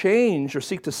they change or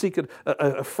seek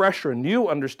a fresh or new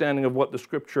understanding of what the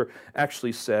Scripture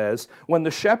actually says, when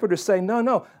the shepherd is saying,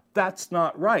 no, that's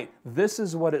not right. This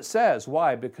is what it says.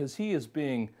 Why? Because he is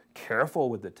being careful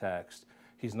with the text.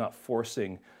 He's not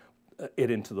forcing it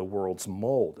into the world's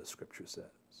mold, as Scripture says.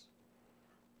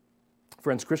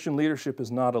 Friends, Christian leadership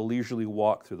is not a leisurely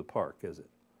walk through the park, is it?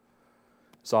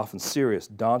 It's often serious,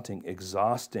 daunting,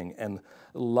 exhausting, and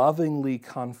lovingly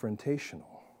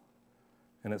confrontational.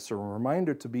 And it's a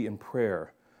reminder to be in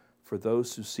prayer for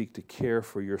those who seek to care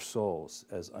for your souls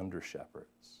as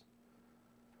under-shepherds.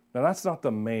 Now, that's not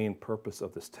the main purpose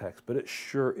of this text, but it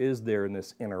sure is there in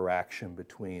this interaction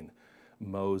between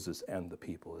Moses and the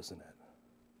people, isn't it?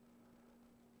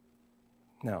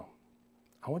 Now,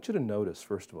 I want you to notice,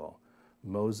 first of all,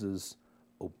 Moses'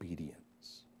 obedience.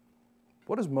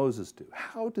 What does Moses do?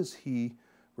 How does he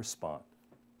respond?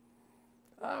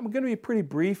 I'm going to be pretty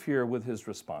brief here with his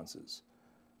responses.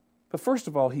 But first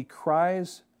of all, he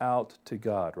cries out to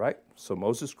God, right? So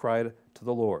Moses cried to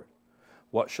the Lord,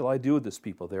 "What shall I do with this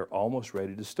people? They're almost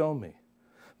ready to stone me."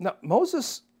 Now,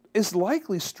 Moses is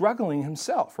likely struggling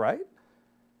himself, right?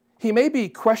 He may be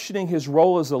questioning his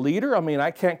role as a leader. I mean,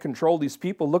 I can't control these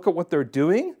people. Look at what they're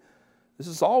doing. This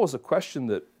is always a question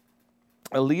that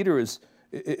a leader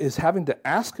is having to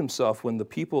ask himself when the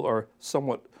people are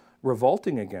somewhat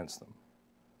revolting against them.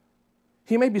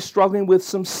 He may be struggling with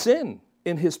some sin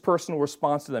in his personal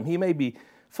response to them. He may be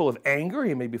full of anger.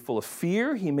 He may be full of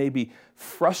fear. He may be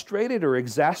frustrated or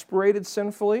exasperated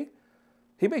sinfully.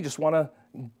 He may just want to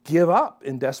give up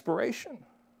in desperation.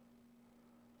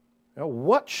 Now,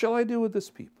 what shall I do with this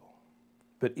people?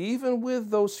 But even with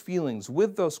those feelings,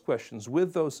 with those questions,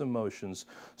 with those emotions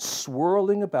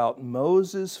swirling about,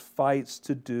 Moses fights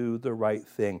to do the right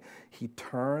thing. He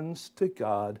turns to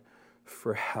God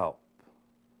for help.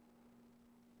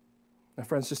 Now,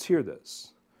 friends, just hear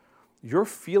this. Your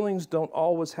feelings don't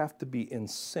always have to be in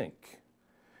sync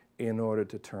in order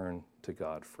to turn to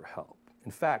God for help.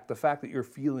 In fact, the fact that your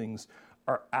feelings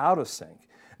are out of sync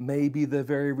may be the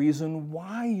very reason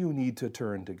why you need to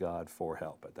turn to God for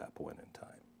help at that point in time.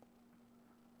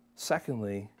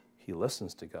 Secondly, he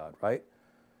listens to God, right?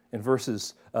 In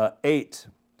verses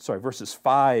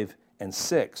 5 and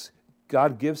 6,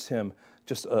 God gives him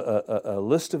just a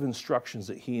list of instructions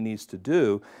that he needs to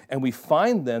do, and we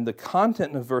find then the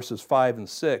content of verses 5 and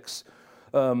 6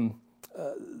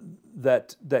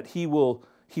 that he will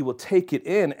take it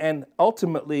in, and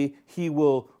ultimately he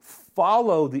will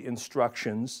follow the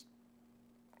instructions.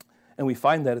 And we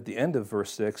find that at the end of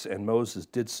verse 6, and Moses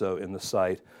did so in the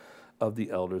sight of the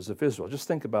elders of Israel. Just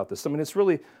think about this. I mean, it's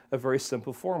really a very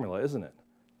simple formula, isn't it?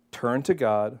 Turn to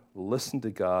God, listen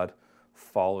to God,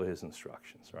 follow his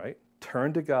instructions, right?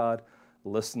 Turn to God,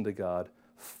 listen to God,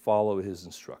 follow his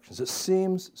instructions. It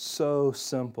seems so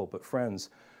simple, but friends,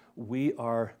 we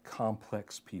are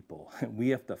complex people, and we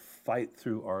have to fight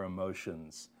through our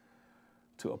emotions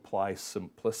to apply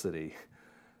simplicity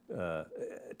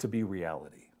to be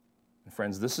reality. And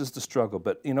friends, this is the struggle,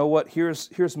 but you know what?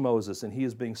 Here's Moses, and he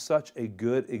is being such a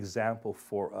good example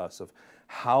for us of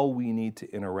how we need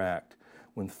to interact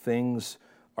when things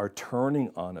are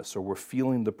turning on us or we're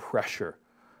feeling the pressure.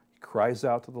 He cries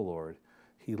out to the Lord,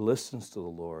 he listens to the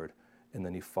Lord, and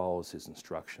then he follows his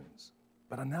instructions.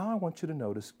 But now I want you to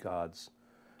notice God's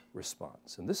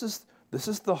response. And this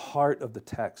is the heart of the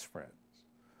text, friends.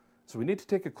 So we need to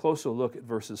take a closer look at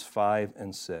verses 5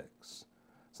 and 6.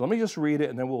 So let me just read it,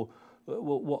 and then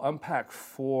we'll unpack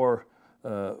four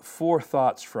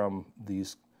thoughts from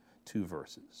these two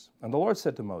verses. And the Lord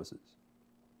said to Moses,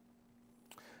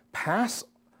 "Pass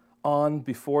on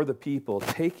before the people,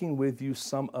 taking with you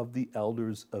some of the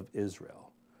elders of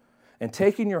Israel, and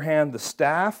take in your hand the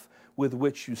staff with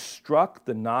which you struck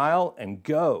the Nile, and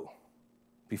go.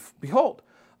 Behold,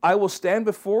 I will stand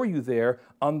before you there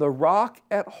on the rock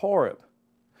at Horeb,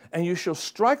 and you shall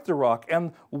strike the rock,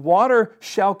 and water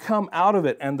shall come out of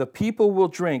it, and the people will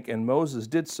drink." And Moses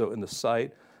did so in the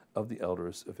sight of the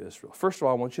elders of Israel. First of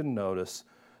all, I want you to notice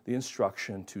the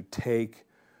instruction to take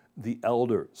the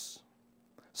elders.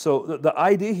 So the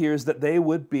idea here is that they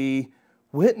would be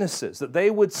witnesses, that they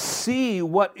would see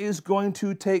what is going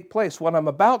to take place. What I'm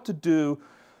about to do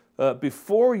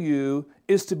before you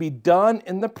is to be done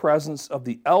in the presence of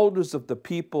the elders of the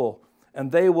people,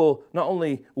 and they will not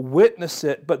only witness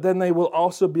it, but then they will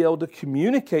also be able to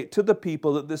communicate to the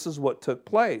people that this is what took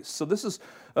place. So this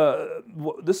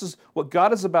is what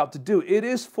God is about to do. It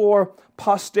is for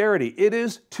posterity. It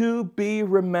is to be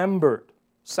remembered.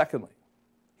 Secondly,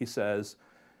 he says,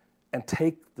 and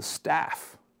take the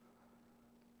staff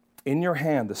in your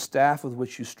hand, the staff with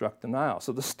which you struck the Nile.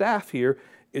 So the staff here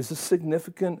is a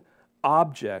significant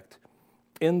object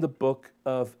in the book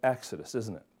of Exodus,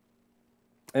 isn't it?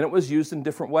 And it was used in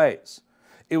different ways.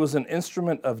 It was an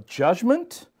instrument of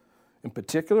judgment, in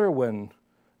particular when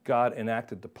God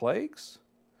enacted the plagues,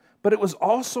 but it was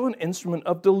also an instrument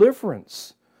of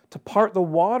deliverance to part the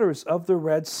waters of the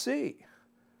Red Sea.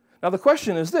 Now the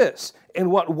question is this: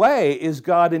 in what way is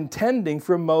God intending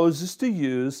for Moses to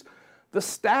use the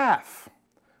staff?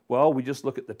 Well, we just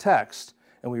look at the text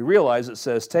and we realize it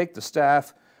says, take the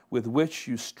staff with which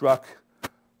you struck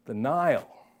the Nile.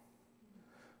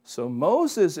 So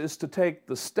Moses is to take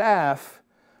the staff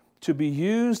to be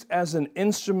used as an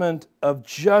instrument of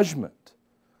judgment,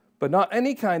 but not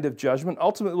any kind of judgment.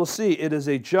 Ultimately, we'll see it is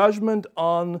a judgment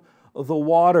on the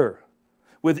water.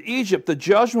 With Egypt, the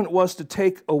judgment was to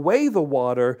take away the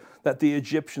water that the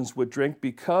Egyptians would drink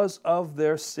because of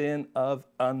their sin of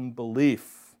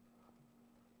unbelief.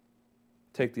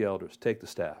 Take the elders, take the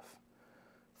staff.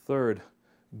 Third,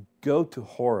 go to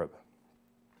Horeb.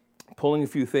 Pulling a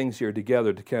few things here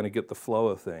together to kind of get the flow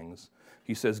of things.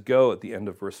 He says, go at the end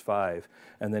of verse 5.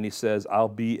 And then he says, I'll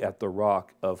be at the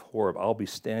rock of Horeb. I'll be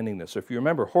standing there. So if you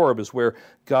remember, Horeb is where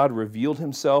God revealed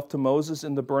himself to Moses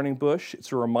in the burning bush.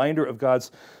 It's a reminder of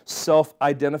God's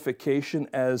self-identification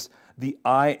as the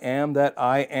I am that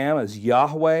I am, as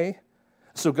Yahweh.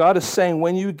 So God is saying,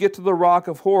 when you get to the rock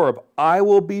of Horeb, I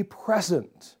will be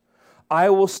present. I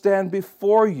will stand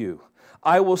before you.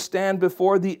 I will stand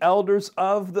before the elders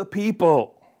of the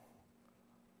people.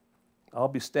 I'll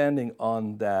be standing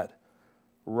on that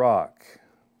rock.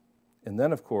 And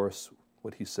then, of course,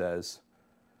 what he says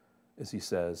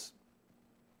is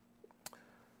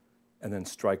and then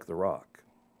strike the rock.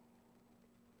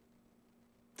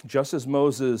 Just as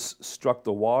Moses struck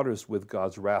the waters with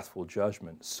God's wrathful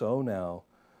judgment, so now,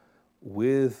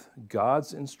 with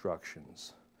God's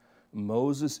instructions,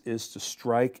 Moses is to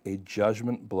strike a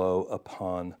judgment blow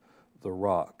upon the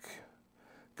rock.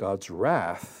 God's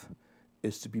wrath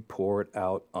is to be poured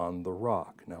out on the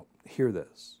rock. Now, hear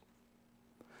this.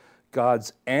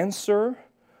 God's answer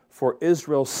for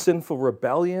Israel's sinful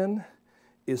rebellion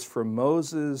is for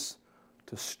Moses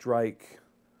to strike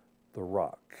the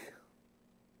rock.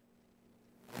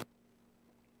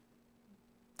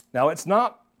 Now, it's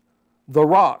not the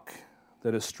rock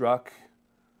that is struck,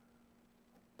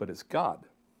 but it's God.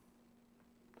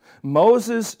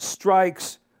 Moses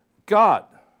strikes God.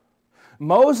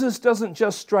 Moses doesn't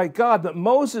just strike God, but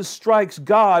Moses strikes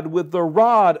God with the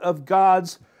rod of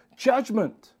God's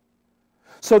judgment.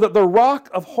 So that the rock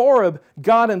of Horeb,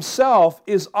 God himself,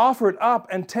 is offered up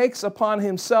and takes upon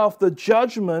himself the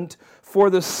judgment for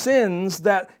the sins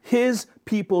that his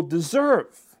people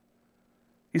deserve.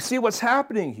 You see what's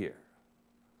happening here?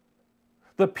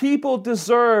 The people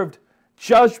deserved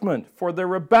judgment for their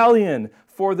rebellion,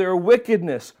 for their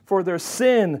wickedness, for their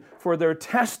sin, for their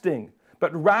testing.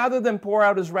 But rather than pour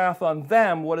out his wrath on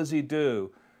them, what does he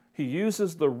do? He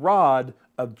uses the rod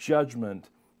of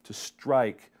judgment to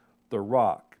strike the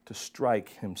rock, to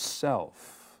strike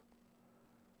himself.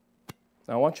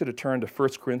 Now I want you to turn to 1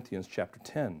 Corinthians chapter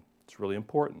 10. It's really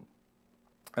important.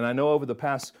 And I know over the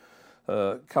past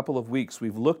couple of weeks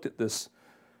we've looked at this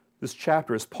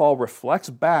chapter as Paul reflects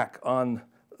back on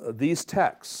these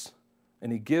texts,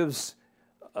 and he gives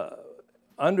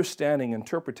understanding,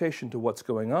 interpretation to what's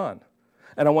going on.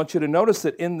 And I want you to notice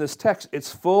that in this text,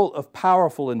 it's full of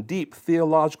powerful and deep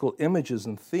theological images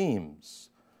and themes.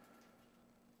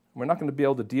 We're not going to be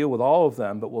able to deal with all of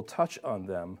them, but we'll touch on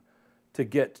them to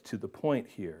get to the point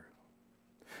here.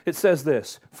 It says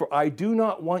this, "For I do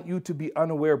not want you to be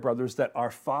unaware, brothers, that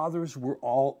our fathers were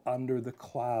all under the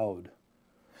cloud,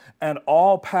 and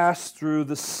all passed through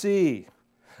the sea,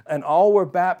 and all were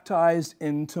baptized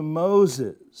into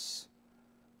Moses."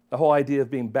 The whole idea of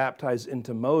being baptized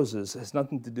into Moses has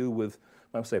nothing to do with,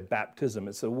 I would say, baptism.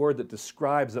 It's a word that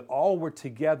describes that all were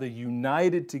together,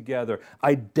 united together,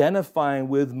 identifying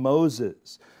with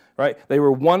Moses, right? They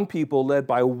were one people led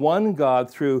by one God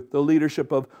through the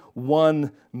leadership of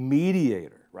one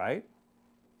mediator, right?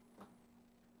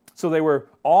 So they were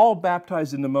all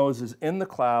baptized into Moses in the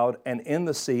cloud and in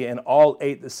the sea, and all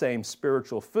ate the same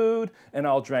spiritual food and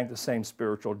all drank the same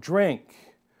spiritual drink.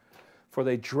 For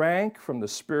they drank from the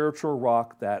spiritual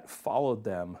rock that followed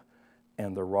them,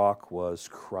 and the rock was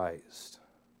Christ.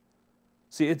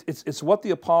 See, it's what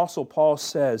the Apostle Paul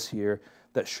says here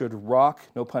that should rock,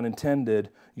 no pun intended,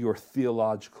 your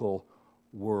theological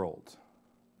world.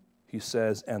 He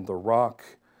says, and the rock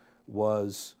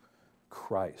was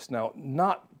Christ. Now,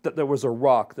 not that there was a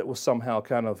rock that was somehow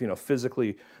kind of,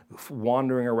 physically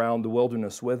wandering around the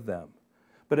wilderness with them.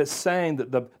 But it's saying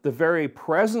that the very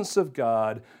presence of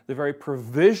God, the very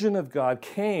provision of God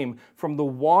came from the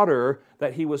water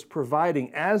that he was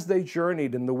providing as they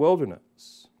journeyed in the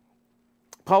wilderness.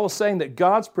 Paul is saying that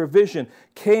God's provision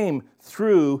came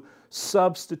through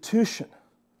substitution.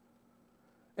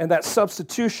 And that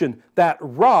substitution, that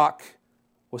rock,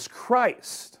 was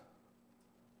Christ.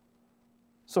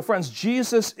 So friends,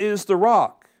 Jesus is the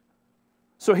rock.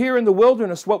 So here in the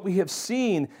wilderness, what we have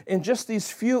seen in just these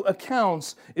few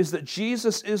accounts is that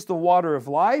Jesus is the water of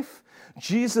life,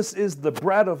 Jesus is the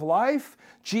bread of life,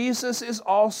 Jesus is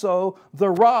also the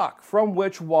rock from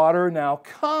which water now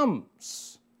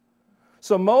comes.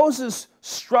 So Moses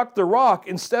struck the rock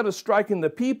instead of striking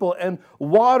the people, and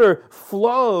water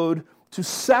flowed to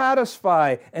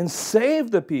satisfy and save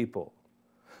the people.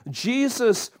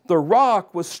 Jesus, the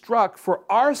rock, was struck for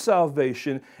our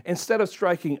salvation. Instead of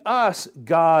striking us,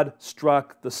 God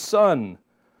struck the Son.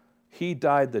 He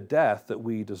died the death that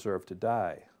we deserve to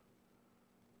die.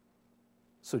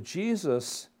 So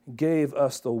Jesus gave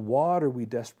us the water we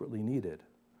desperately needed.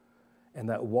 And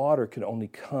that water could only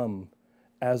come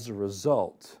as a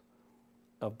result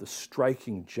of the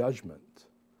striking judgment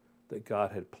that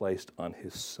God had placed on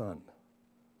his Son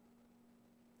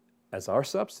as our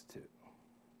substitute.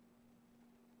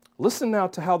 Listen now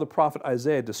to how the prophet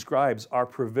Isaiah describes our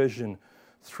provision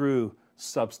through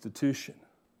substitution.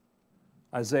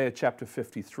 Isaiah chapter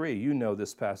 53, you know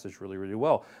this passage really, really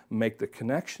well. Make the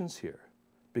connections here,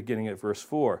 beginning at verse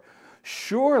 4.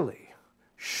 Surely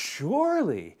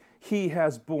he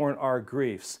has borne our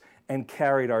griefs and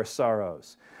carried our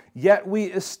sorrows. Yet we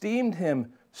esteemed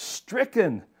him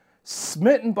stricken,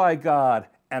 smitten by God,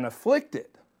 and afflicted.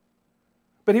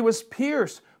 But he was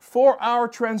pierced for our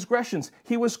transgressions.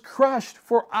 He was crushed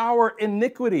for our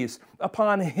iniquities.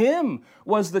 Upon him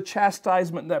was the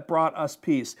chastisement that brought us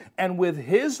peace. And with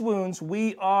his wounds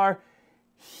we are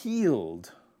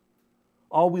healed.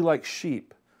 All we like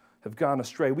sheep have gone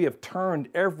astray. We have turned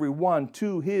every one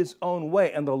to his own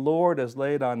way, and the Lord has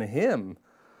laid on him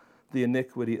the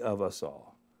iniquity of us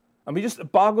all. I mean,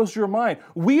 just boggles your mind.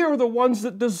 We are the ones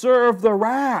that deserve the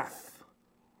wrath.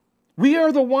 We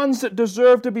are the ones that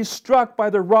deserve to be struck by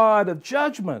the rod of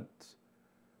judgment.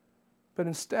 But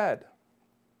instead,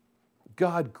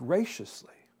 God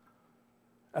graciously,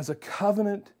 as a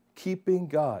covenant-keeping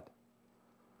God,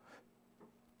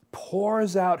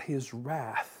 pours out his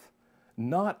wrath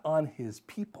not on his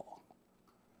people,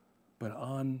 but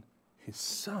on his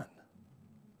Son.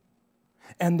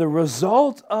 And the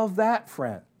result of that,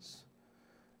 friends,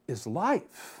 is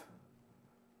life.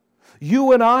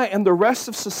 You and I and the rest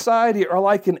of society are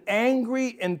like an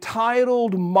angry,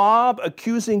 entitled mob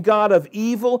accusing God of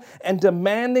evil and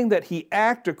demanding that he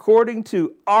act according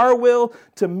to our will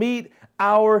to meet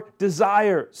our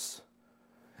desires.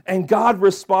 And God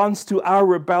responds to our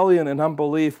rebellion and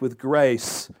unbelief with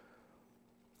grace.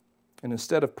 And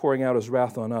instead of pouring out his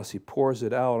wrath on us, he pours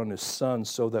it out on his Son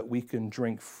so that we can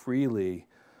drink freely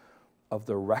of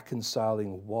the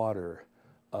reconciling water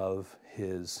of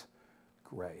his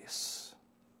grace.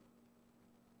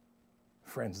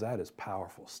 Friends, that is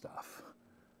powerful stuff.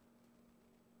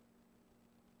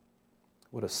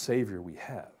 What a Savior we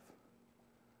have.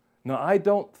 Now, I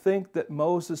don't think that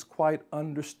Moses quite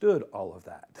understood all of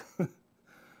that.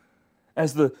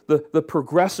 As the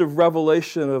progressive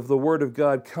revelation of the Word of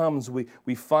God comes,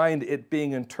 we find it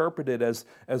being interpreted as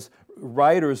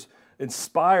writers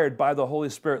inspired by the Holy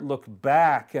Spirit look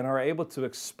back and are able to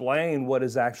explain what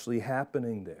is actually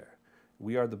happening there.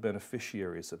 We are the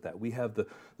beneficiaries of that. We have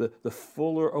the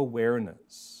fuller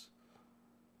awareness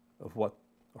of what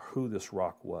or who this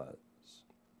rock was.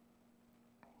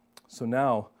 So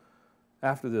now,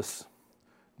 after this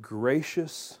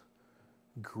gracious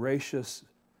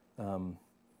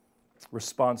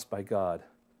response by God,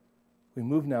 we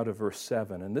move now to verse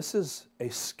 7. And this is a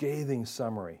scathing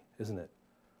summary, isn't it?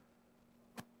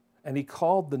 And he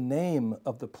called the name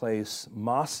of the place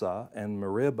Massah and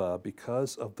Meribah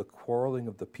because of the quarreling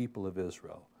of the people of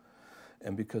Israel,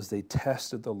 and because they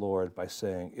tested the Lord by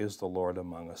saying, "Is the Lord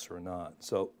among us or not?"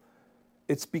 So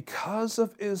it's because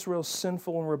of Israel's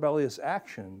sinful and rebellious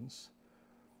actions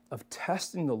of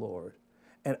testing the Lord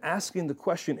and asking the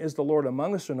question, "Is the Lord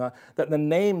among us or not?" that the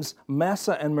names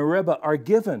Massah and Meribah are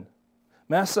given.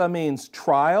 Massah means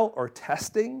trial or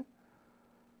testing,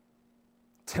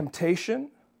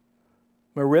 temptation.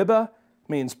 Meribah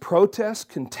means protest,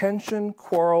 contention,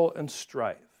 quarrel, and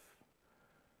strife.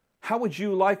 How would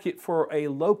you like it for a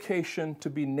location to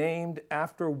be named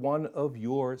after one of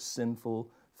your sinful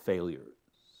failures?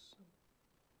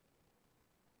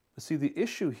 But see, the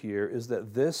issue here is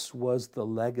that this was the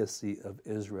legacy of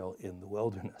Israel in the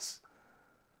wilderness.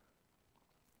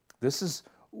 This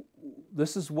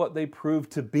is what they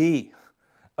proved to be.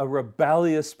 A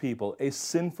rebellious people, a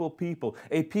sinful people,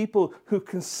 a people who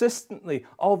consistently,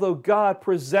 although God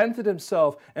presented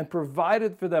himself and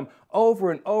provided for them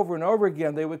over and over and over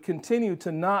again, they would continue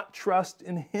to not trust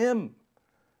in him,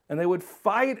 and they would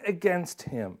fight against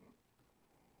him.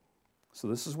 So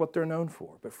this is what they're known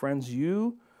for. But friends,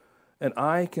 you and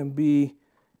I can be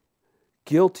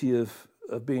guilty of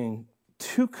being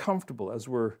too comfortable as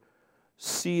we're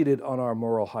seated on our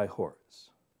moral high horse.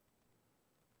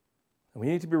 And we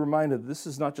need to be reminded that this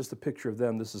is not just a picture of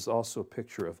them, this is also a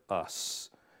picture of us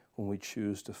when we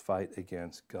choose to fight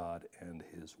against God and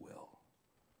his will.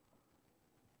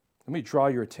 Let me draw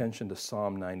your attention to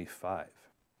Psalm 95.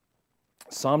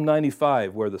 Psalm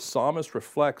 95, where the psalmist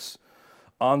reflects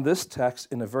on this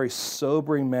text in a very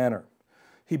sobering manner.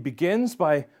 He begins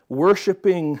by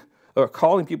worshiping or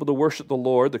calling people to worship the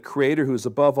Lord, the Creator who is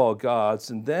above all gods,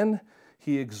 and then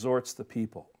he exhorts the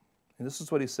people. And this is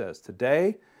what he says: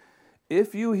 "Today,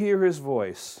 if you hear his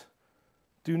voice,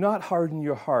 do not harden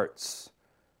your hearts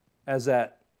as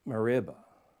at Meribah,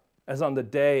 as on the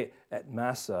day at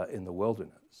Massah in the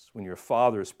wilderness, when your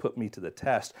fathers put me to the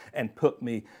test and put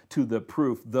me to the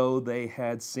proof, though they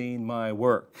had seen my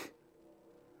work.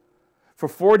 For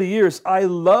 40 years, I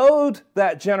loathed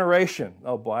that generation."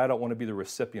 Oh boy, I don't want to be the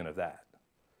recipient of that.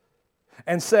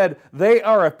 "And said, they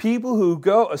are a people who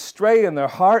go astray in their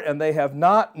heart, and they have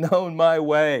not known my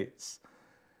ways.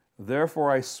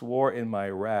 Therefore I swore in my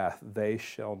wrath, they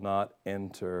shall not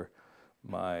enter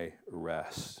my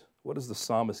rest." What is the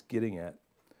psalmist getting at?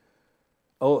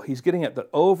 Oh, he's getting at that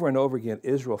over and over again,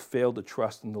 Israel failed to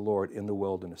trust in the Lord in the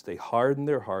wilderness. They hardened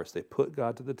their hearts. They put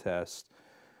God to the test.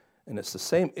 And it's the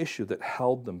same issue that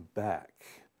held them back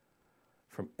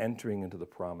from entering into the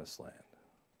promised land.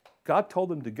 God told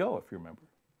them to go, if you remember.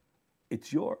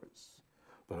 It's yours.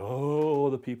 But oh,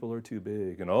 the people are too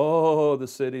big, and oh, the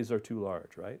cities are too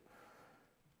large, right?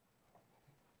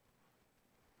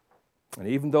 And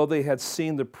even though they had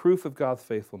seen the proof of God's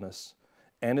faithfulness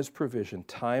and his provision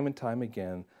time and time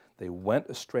again, they went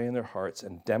astray in their hearts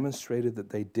and demonstrated that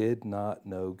they did not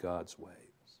know God's ways.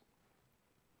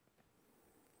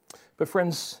 But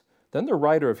friends, then the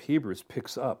writer of Hebrews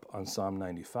picks up on Psalm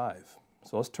 95.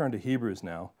 So let's turn to Hebrews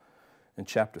now in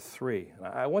chapter 3. And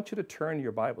I want you to turn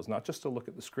your Bibles, not just to look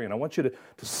at the screen. I want you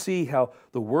to see how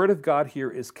the Word of God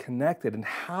here is connected and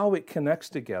how it connects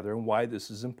together and why this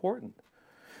is important.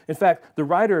 In fact, the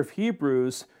writer of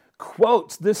Hebrews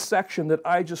quotes this section that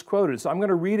I just quoted. So I'm going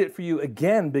to read it for you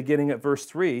again, beginning at verse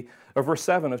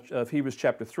 7 of Hebrews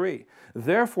chapter 3.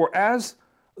 Therefore, as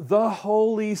the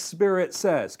Holy Spirit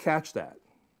says, catch that.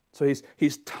 So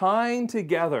he's tying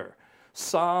together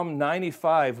Psalm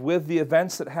 95 with the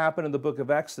events that happen in the book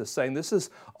of Exodus, saying this is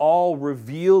all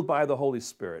revealed by the Holy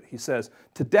Spirit. He says,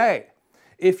 today,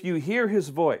 if you hear his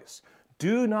voice,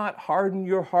 do not harden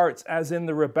your hearts as in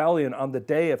the rebellion on the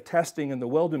day of testing in the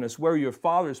wilderness, where your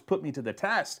fathers put me to the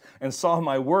test and saw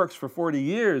my works for 40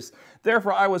 years.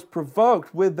 Therefore I was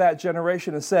provoked with that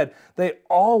generation and said, they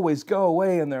always go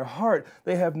away in their heart.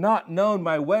 They have not known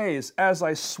my ways. As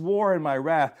I swore in my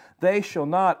wrath, they shall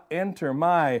not enter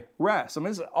my rest. I mean,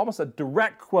 it's almost a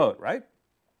direct quote, right?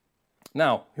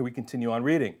 Now, here we continue on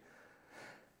reading.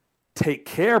 Take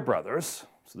care, brothers.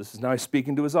 So this is now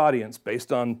speaking to his audience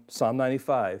based on Psalm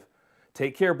 95.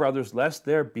 Take care, brothers, lest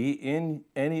there be in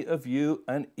any of you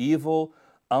an evil,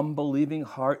 unbelieving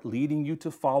heart leading you to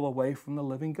fall away from the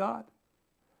living God.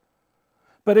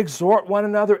 But exhort one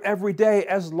another every day,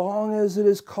 as long as it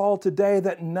is called today,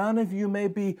 that none of you may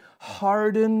be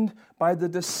hardened by the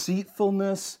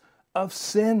deceitfulness of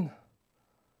sin.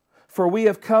 For we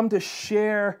have come to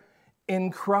share in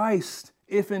Christ,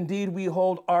 if indeed we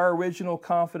hold our original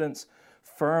confidence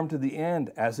firm to the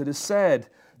end, as it is said,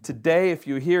 today if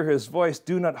you hear his voice,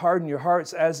 do not harden your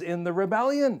hearts as in the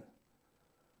rebellion.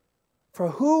 For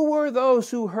who were those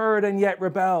who heard and yet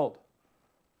rebelled?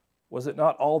 Was it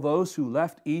not all those who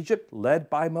left Egypt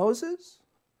led by Moses?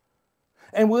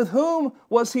 And with whom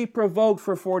was he provoked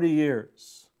for 40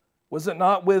 years? Was it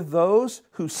not with those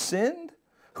who sinned,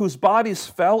 whose bodies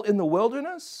fell in the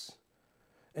wilderness?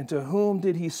 And to whom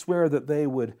did he swear that they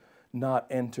would not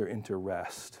enter into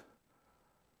rest?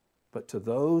 But to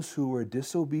those who were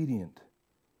disobedient.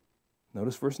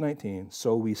 Notice verse 19.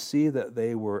 So we see that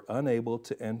they were unable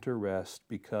to enter rest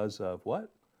because of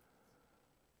what?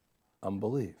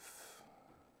 Unbelief.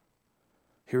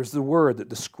 Here's the word that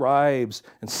describes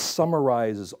and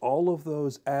summarizes all of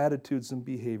those attitudes and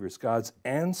behaviors. God's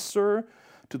answer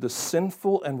to the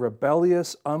sinful and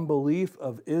rebellious unbelief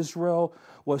of Israel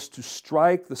was to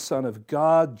strike the Son of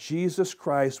God, Jesus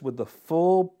Christ, with the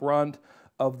full brunt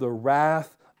of the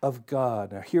wrath of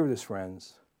God. Now hear this,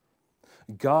 friends.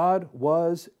 God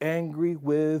was angry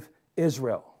with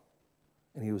Israel,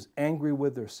 and he was angry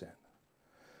with their sin.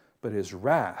 But his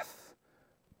wrath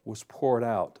was poured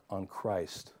out on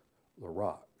Christ, the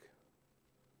rock.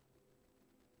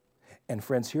 And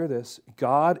friends, hear this.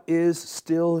 God is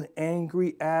still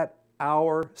angry at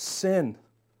our sin.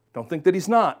 Don't think that he's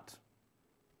not.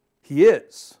 He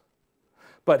is.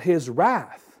 But his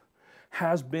wrath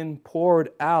has been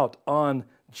poured out on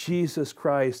Jesus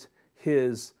Christ,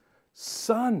 his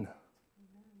Son.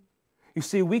 You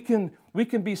see, we can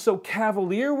be so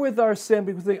cavalier with our sin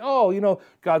because we think, oh,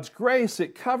 God's grace,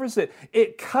 it covers it.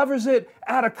 It covers it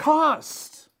at a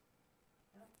cost.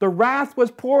 The wrath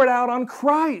was poured out on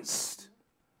Christ.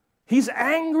 He's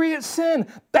angry at sin.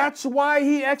 That's why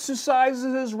he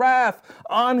exercises his wrath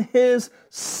on his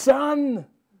Son.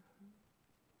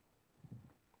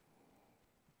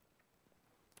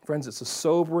 Friends, it's a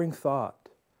sobering thought.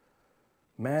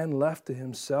 Man left to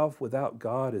himself without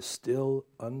God is still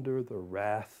under the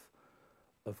wrath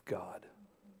of God.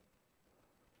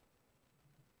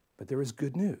 But there is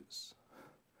good news.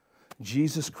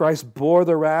 Jesus Christ bore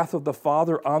the wrath of the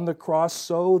Father on the cross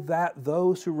so that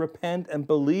those who repent and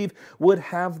believe would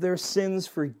have their sins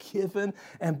forgiven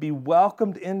and be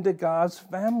welcomed into God's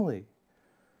family.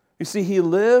 You see, he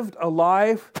lived a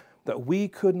life that we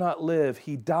could not live.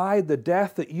 He died the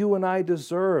death that you and I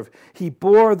deserve. He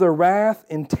bore the wrath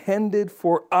intended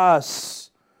for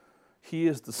us. He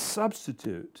is the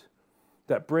substitute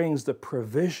that brings the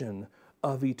provision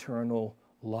of eternal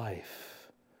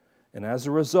life. And as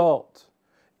a result,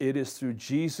 it is through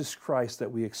Jesus Christ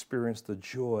that we experience the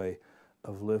joy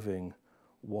of living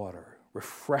water.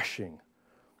 Refreshing,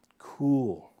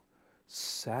 cool,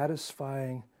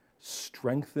 satisfying,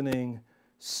 strengthening,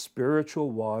 spiritual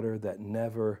water that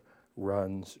never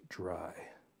runs dry.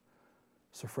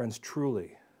 So friends,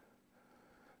 truly,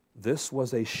 this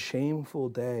was a shameful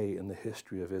day in the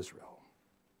history of Israel.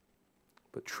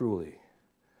 But truly,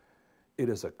 it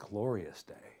is a glorious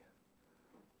day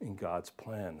in God's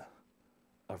plan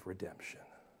of redemption.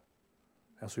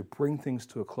 As we bring things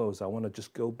to a close, I want to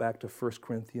just go back to 1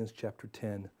 Corinthians chapter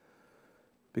 10,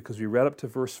 because we read up to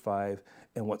verse 5,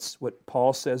 and what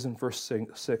Paul says in verse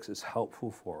 6 is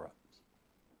helpful for us.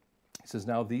 He says,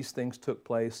 now these things took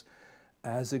place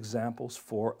as examples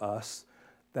for us,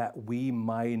 that we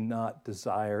might not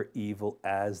desire evil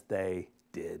as they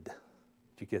did. Did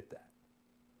you get that?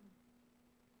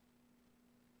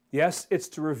 Yes, it's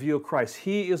to reveal Christ.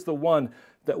 He is the one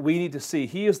that we need to see.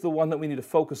 He is the one that we need to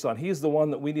focus on. He is the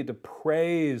one that we need to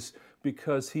praise,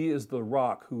 because he is the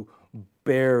rock who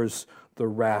bears the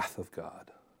wrath of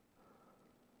God.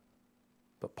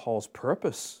 But Paul's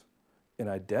purpose in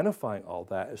identifying all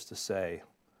that is to say,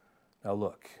 now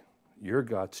look, you're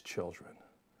God's children.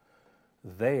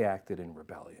 They acted in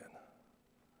rebellion.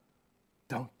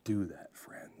 Don't do that,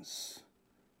 friends.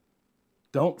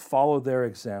 Don't follow their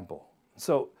example.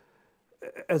 So,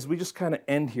 as we just kind of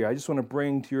end here, I just want to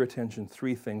bring to your attention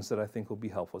 3 things that I think will be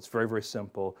helpful. It's very, very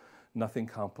simple, nothing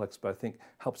complex, but I think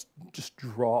helps just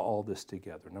draw all this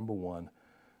together. Number 1,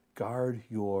 guard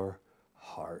your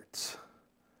heart.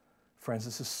 Friends,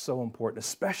 this is so important,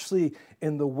 especially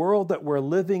in the world that we're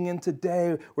living in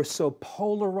today. We're so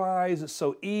polarized. It's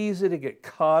so easy to get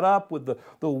caught up with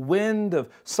the wind of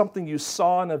something you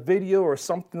saw in a video, or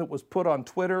something that was put on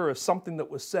Twitter, or something that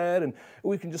was said, and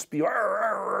we can just be,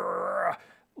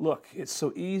 look, it's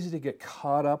so easy to get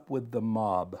caught up with the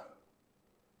mob.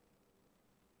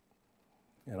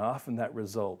 And often that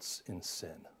results in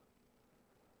sin.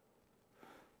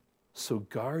 So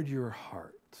guard your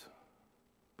heart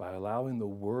by allowing the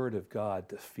Word of God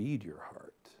to feed your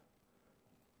heart,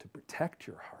 to protect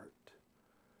your heart,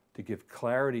 to give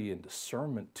clarity and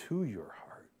discernment to your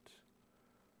heart,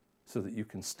 so that you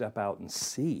can step out and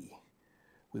see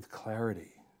with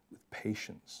clarity, with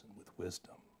patience, and with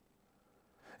wisdom.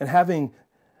 And having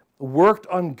worked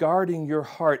on guarding your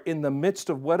heart in the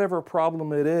midst of whatever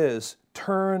problem it is,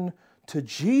 turn to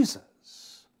Jesus.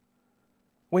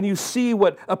 When you see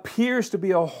what appears to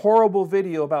be a horrible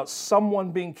video about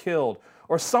someone being killed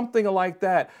or something like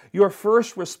that, your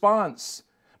first response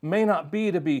may not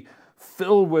be to be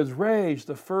filled with rage.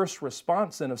 The first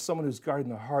response then of someone who's guarding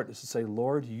their heart is to say,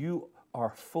 Lord, you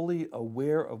are fully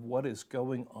aware of what is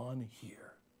going on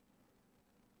here.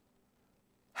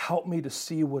 Help me to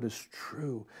see what is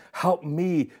true. Help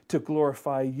me to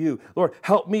glorify you. Lord,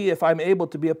 help me if I'm able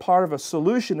to be a part of a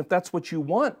solution, if that's what you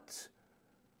want.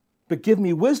 But give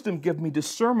me wisdom, give me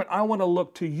discernment. I want to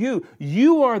look to you.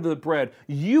 You are the bread.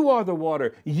 You are the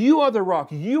water. You are the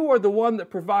rock. You are the one that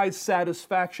provides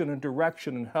satisfaction and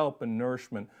direction and help and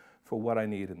nourishment for what I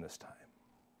need in this time.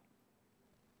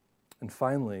 And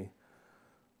finally,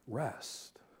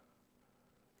 rest.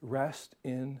 Rest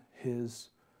in His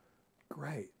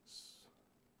grace.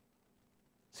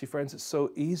 See, friends, it's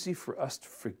so easy for us to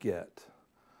forget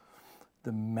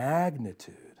the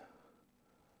magnitude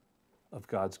of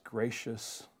God's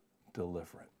gracious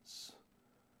deliverance,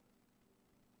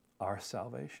 our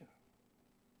salvation.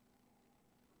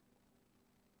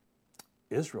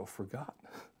 Israel forgot.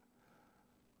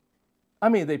 I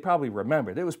mean, they probably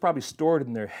remembered. It was probably stored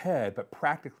in their head, but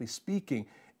practically speaking,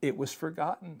 it was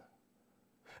forgotten.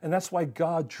 And that's why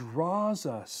God draws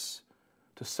us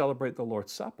to celebrate the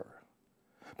Lord's Supper,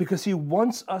 because He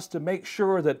wants us to make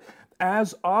sure that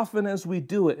as often as we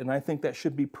do it, and I think that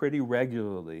should be pretty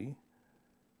regularly,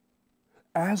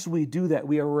 as we do that,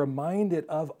 we are reminded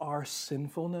of our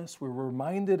sinfulness. We're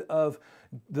reminded of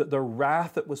the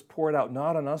wrath that was poured out,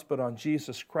 not on us, but on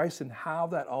Jesus Christ, and how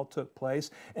that all took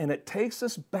place. And it takes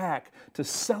us back to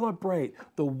celebrate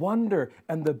the wonder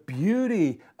and the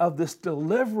beauty of this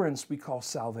deliverance we call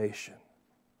salvation.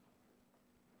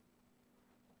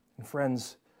 And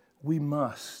friends, we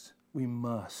must,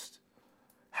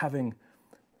 having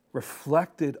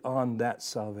reflected on that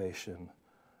salvation,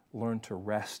 learn to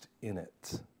rest in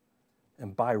it.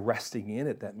 And by resting in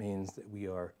it, that means that we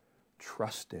are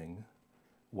trusting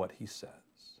what He says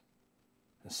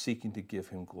and seeking to give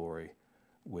Him glory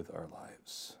with our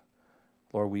lives.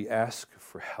 Lord, we ask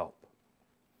for help.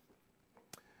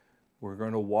 We're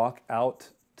going to walk out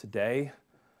today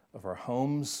of our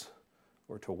homes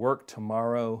or to work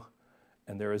tomorrow,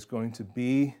 and there is going to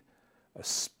be a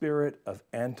spirit of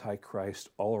Antichrist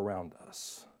all around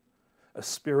us. A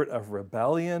spirit of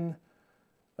rebellion,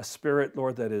 a spirit,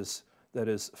 Lord, that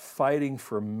is fighting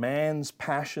for man's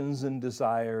passions and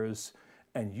desires,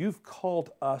 and You've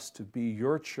called us to be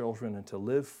Your children and to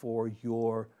live for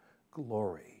Your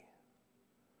glory.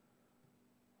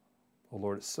 Oh,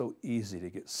 Lord, it's so easy to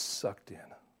get sucked in.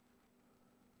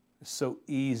 It's so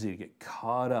easy to get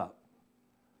caught up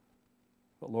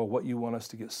But Lord, what you want us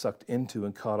to get sucked into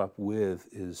and caught up with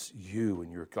is you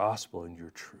and your gospel and your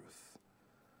truth.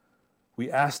 We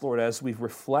ask, Lord, as we've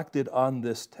reflected on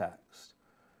this text,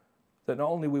 that not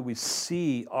only would we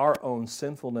see our own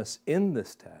sinfulness in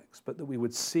this text, but that we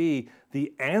would see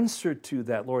the answer to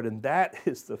that, Lord, and that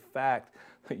is the fact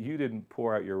that you didn't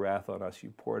pour out your wrath on us,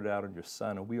 you poured it out on your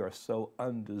Son, and we are so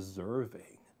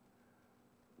undeserving.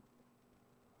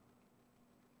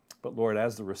 But Lord,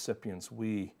 as the recipients,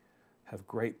 we have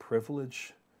great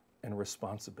privilege and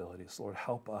responsibilities. Lord,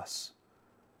 help us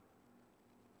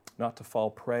not to fall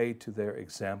prey to their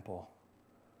example,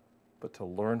 but to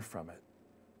learn from it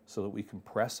so that we can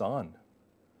press on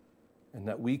and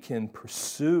that we can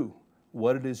pursue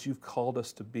what it is you've called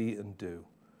us to be and do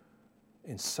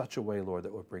in such a way, Lord,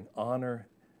 that will bring honor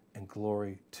and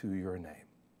glory to your name.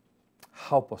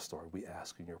 Help us, Lord, we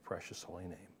ask in your precious holy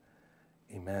name.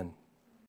 Amen.